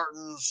R.R.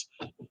 Martin's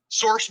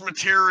source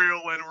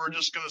material, and we're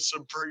just gonna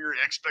subvert your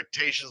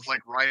expectations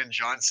like Ryan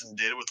Johnson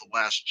did with The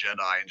Last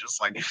Jedi, and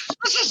just like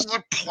let's just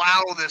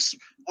plow this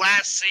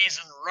last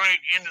season right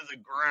into the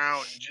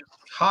ground.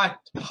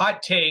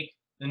 Hot take.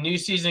 The new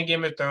season of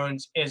Game of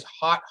Thrones is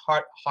hot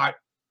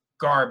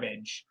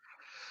garbage.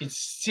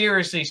 It's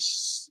seriously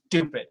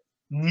stupid.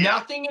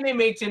 Nothing in it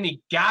makes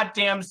any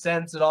goddamn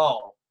sense at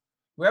all.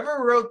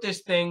 Whoever wrote this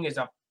thing is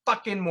a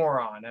fucking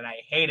moron, and I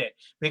hate it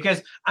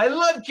because I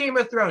love Game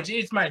of Thrones.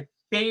 It's my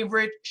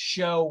favorite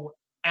show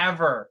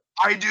ever.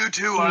 I do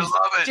too. I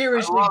love it.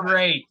 Seriously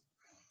great.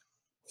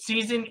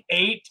 Season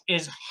 8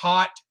 is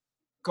hot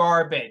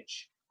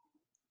garbage.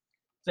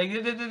 Like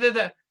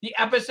the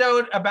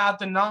episode about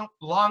the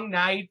long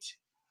night,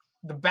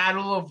 the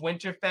Battle of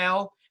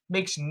Winterfell,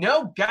 makes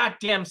no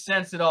goddamn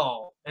sense at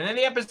all. And then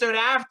the episode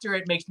after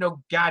it makes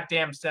no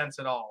goddamn sense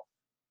at all.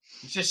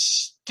 It's just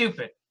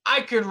stupid.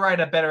 I could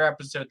write a better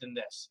episode than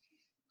this.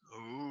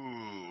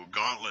 Ooh,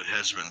 gauntlet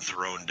has been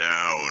thrown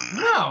down.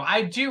 No,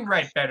 I do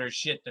write better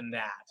shit than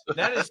that.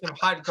 That is some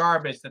hot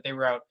garbage that they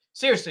wrote.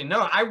 Seriously,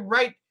 no, I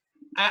write.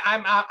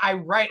 I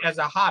write as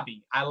a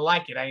hobby. I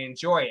like it. I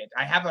enjoy it.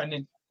 I have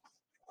an.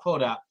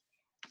 Hold up.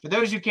 For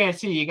those who can't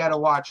see, you got to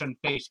watch on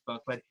Facebook.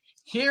 But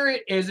here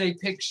it is a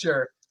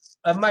picture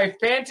of my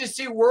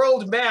fantasy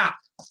world map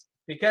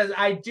because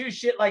I do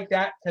shit like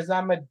that because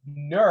I'm a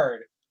nerd.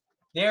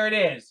 There it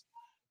is.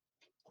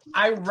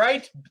 I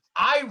write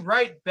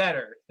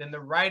better than the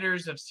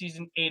writers of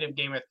season 8 of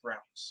Game of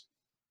Thrones.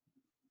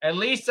 At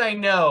least I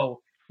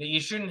know that you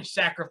shouldn't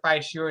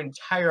sacrifice your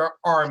entire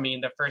army in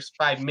the first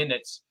 5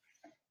 minutes.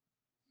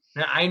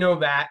 Now, I know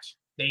that.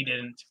 They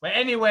didn't. But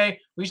anyway,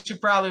 we should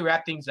probably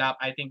wrap things up.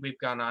 I think we've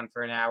gone on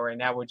for an hour, and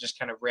now we're just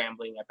kind of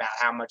rambling about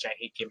how much I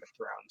hate Game of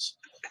Thrones.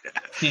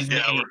 Season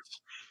 8.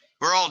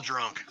 We're all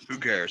drunk. Who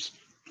cares?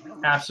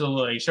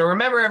 Absolutely. So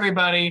remember,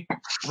 everybody,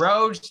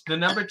 Roads, the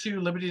number 2,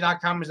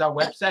 Liberty.com is our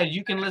website.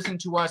 You can listen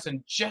to us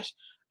in just,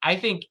 I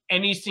think,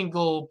 any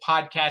single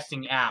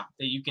podcasting app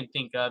that you can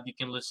think of, you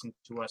can listen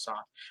to us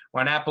on.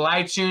 We're on Apple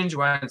iTunes,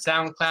 we're on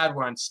SoundCloud,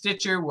 we're on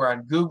Stitcher, we're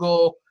on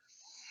Google.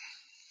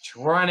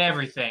 We're on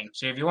everything.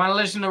 So if you want to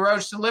listen to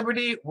Roads to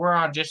Liberty, we're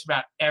on just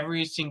about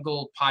every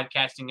single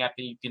podcasting app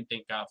that you can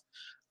think of.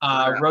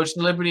 Roads to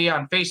Liberty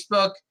on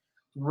Facebook,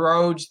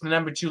 Roads the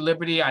number 2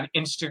 Liberty on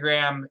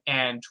Instagram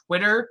and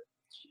Twitter.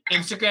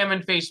 Instagram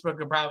and Facebook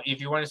are probably,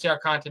 if you want to see our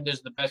content, those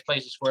are the best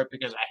places for it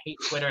because I hate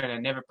Twitter and I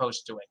never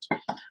post to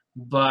it.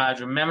 But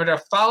remember to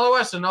follow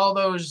us in all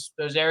those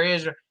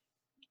areas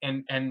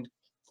and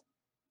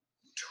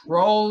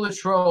troll the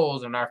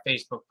trolls on our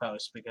Facebook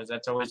posts because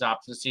that's always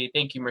awesome to see.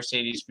 Thank you,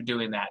 Mercedes, for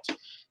doing that.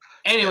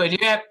 Anyway, do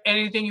you have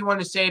anything you want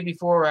to say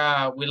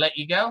before we let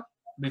you go?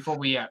 Before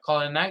we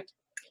call it a night?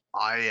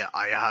 I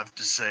have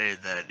to say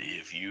that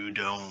if you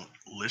don't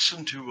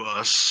listen to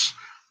us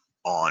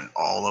on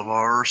all of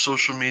our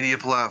social media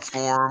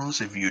platforms,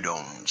 if you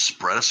don't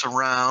spread us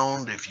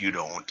around, if you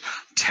don't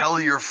tell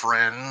your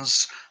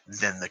friends,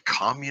 then the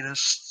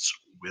communists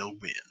will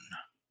win.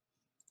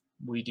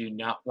 We do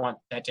not want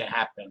that to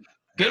happen.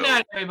 Good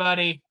night,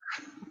 everybody.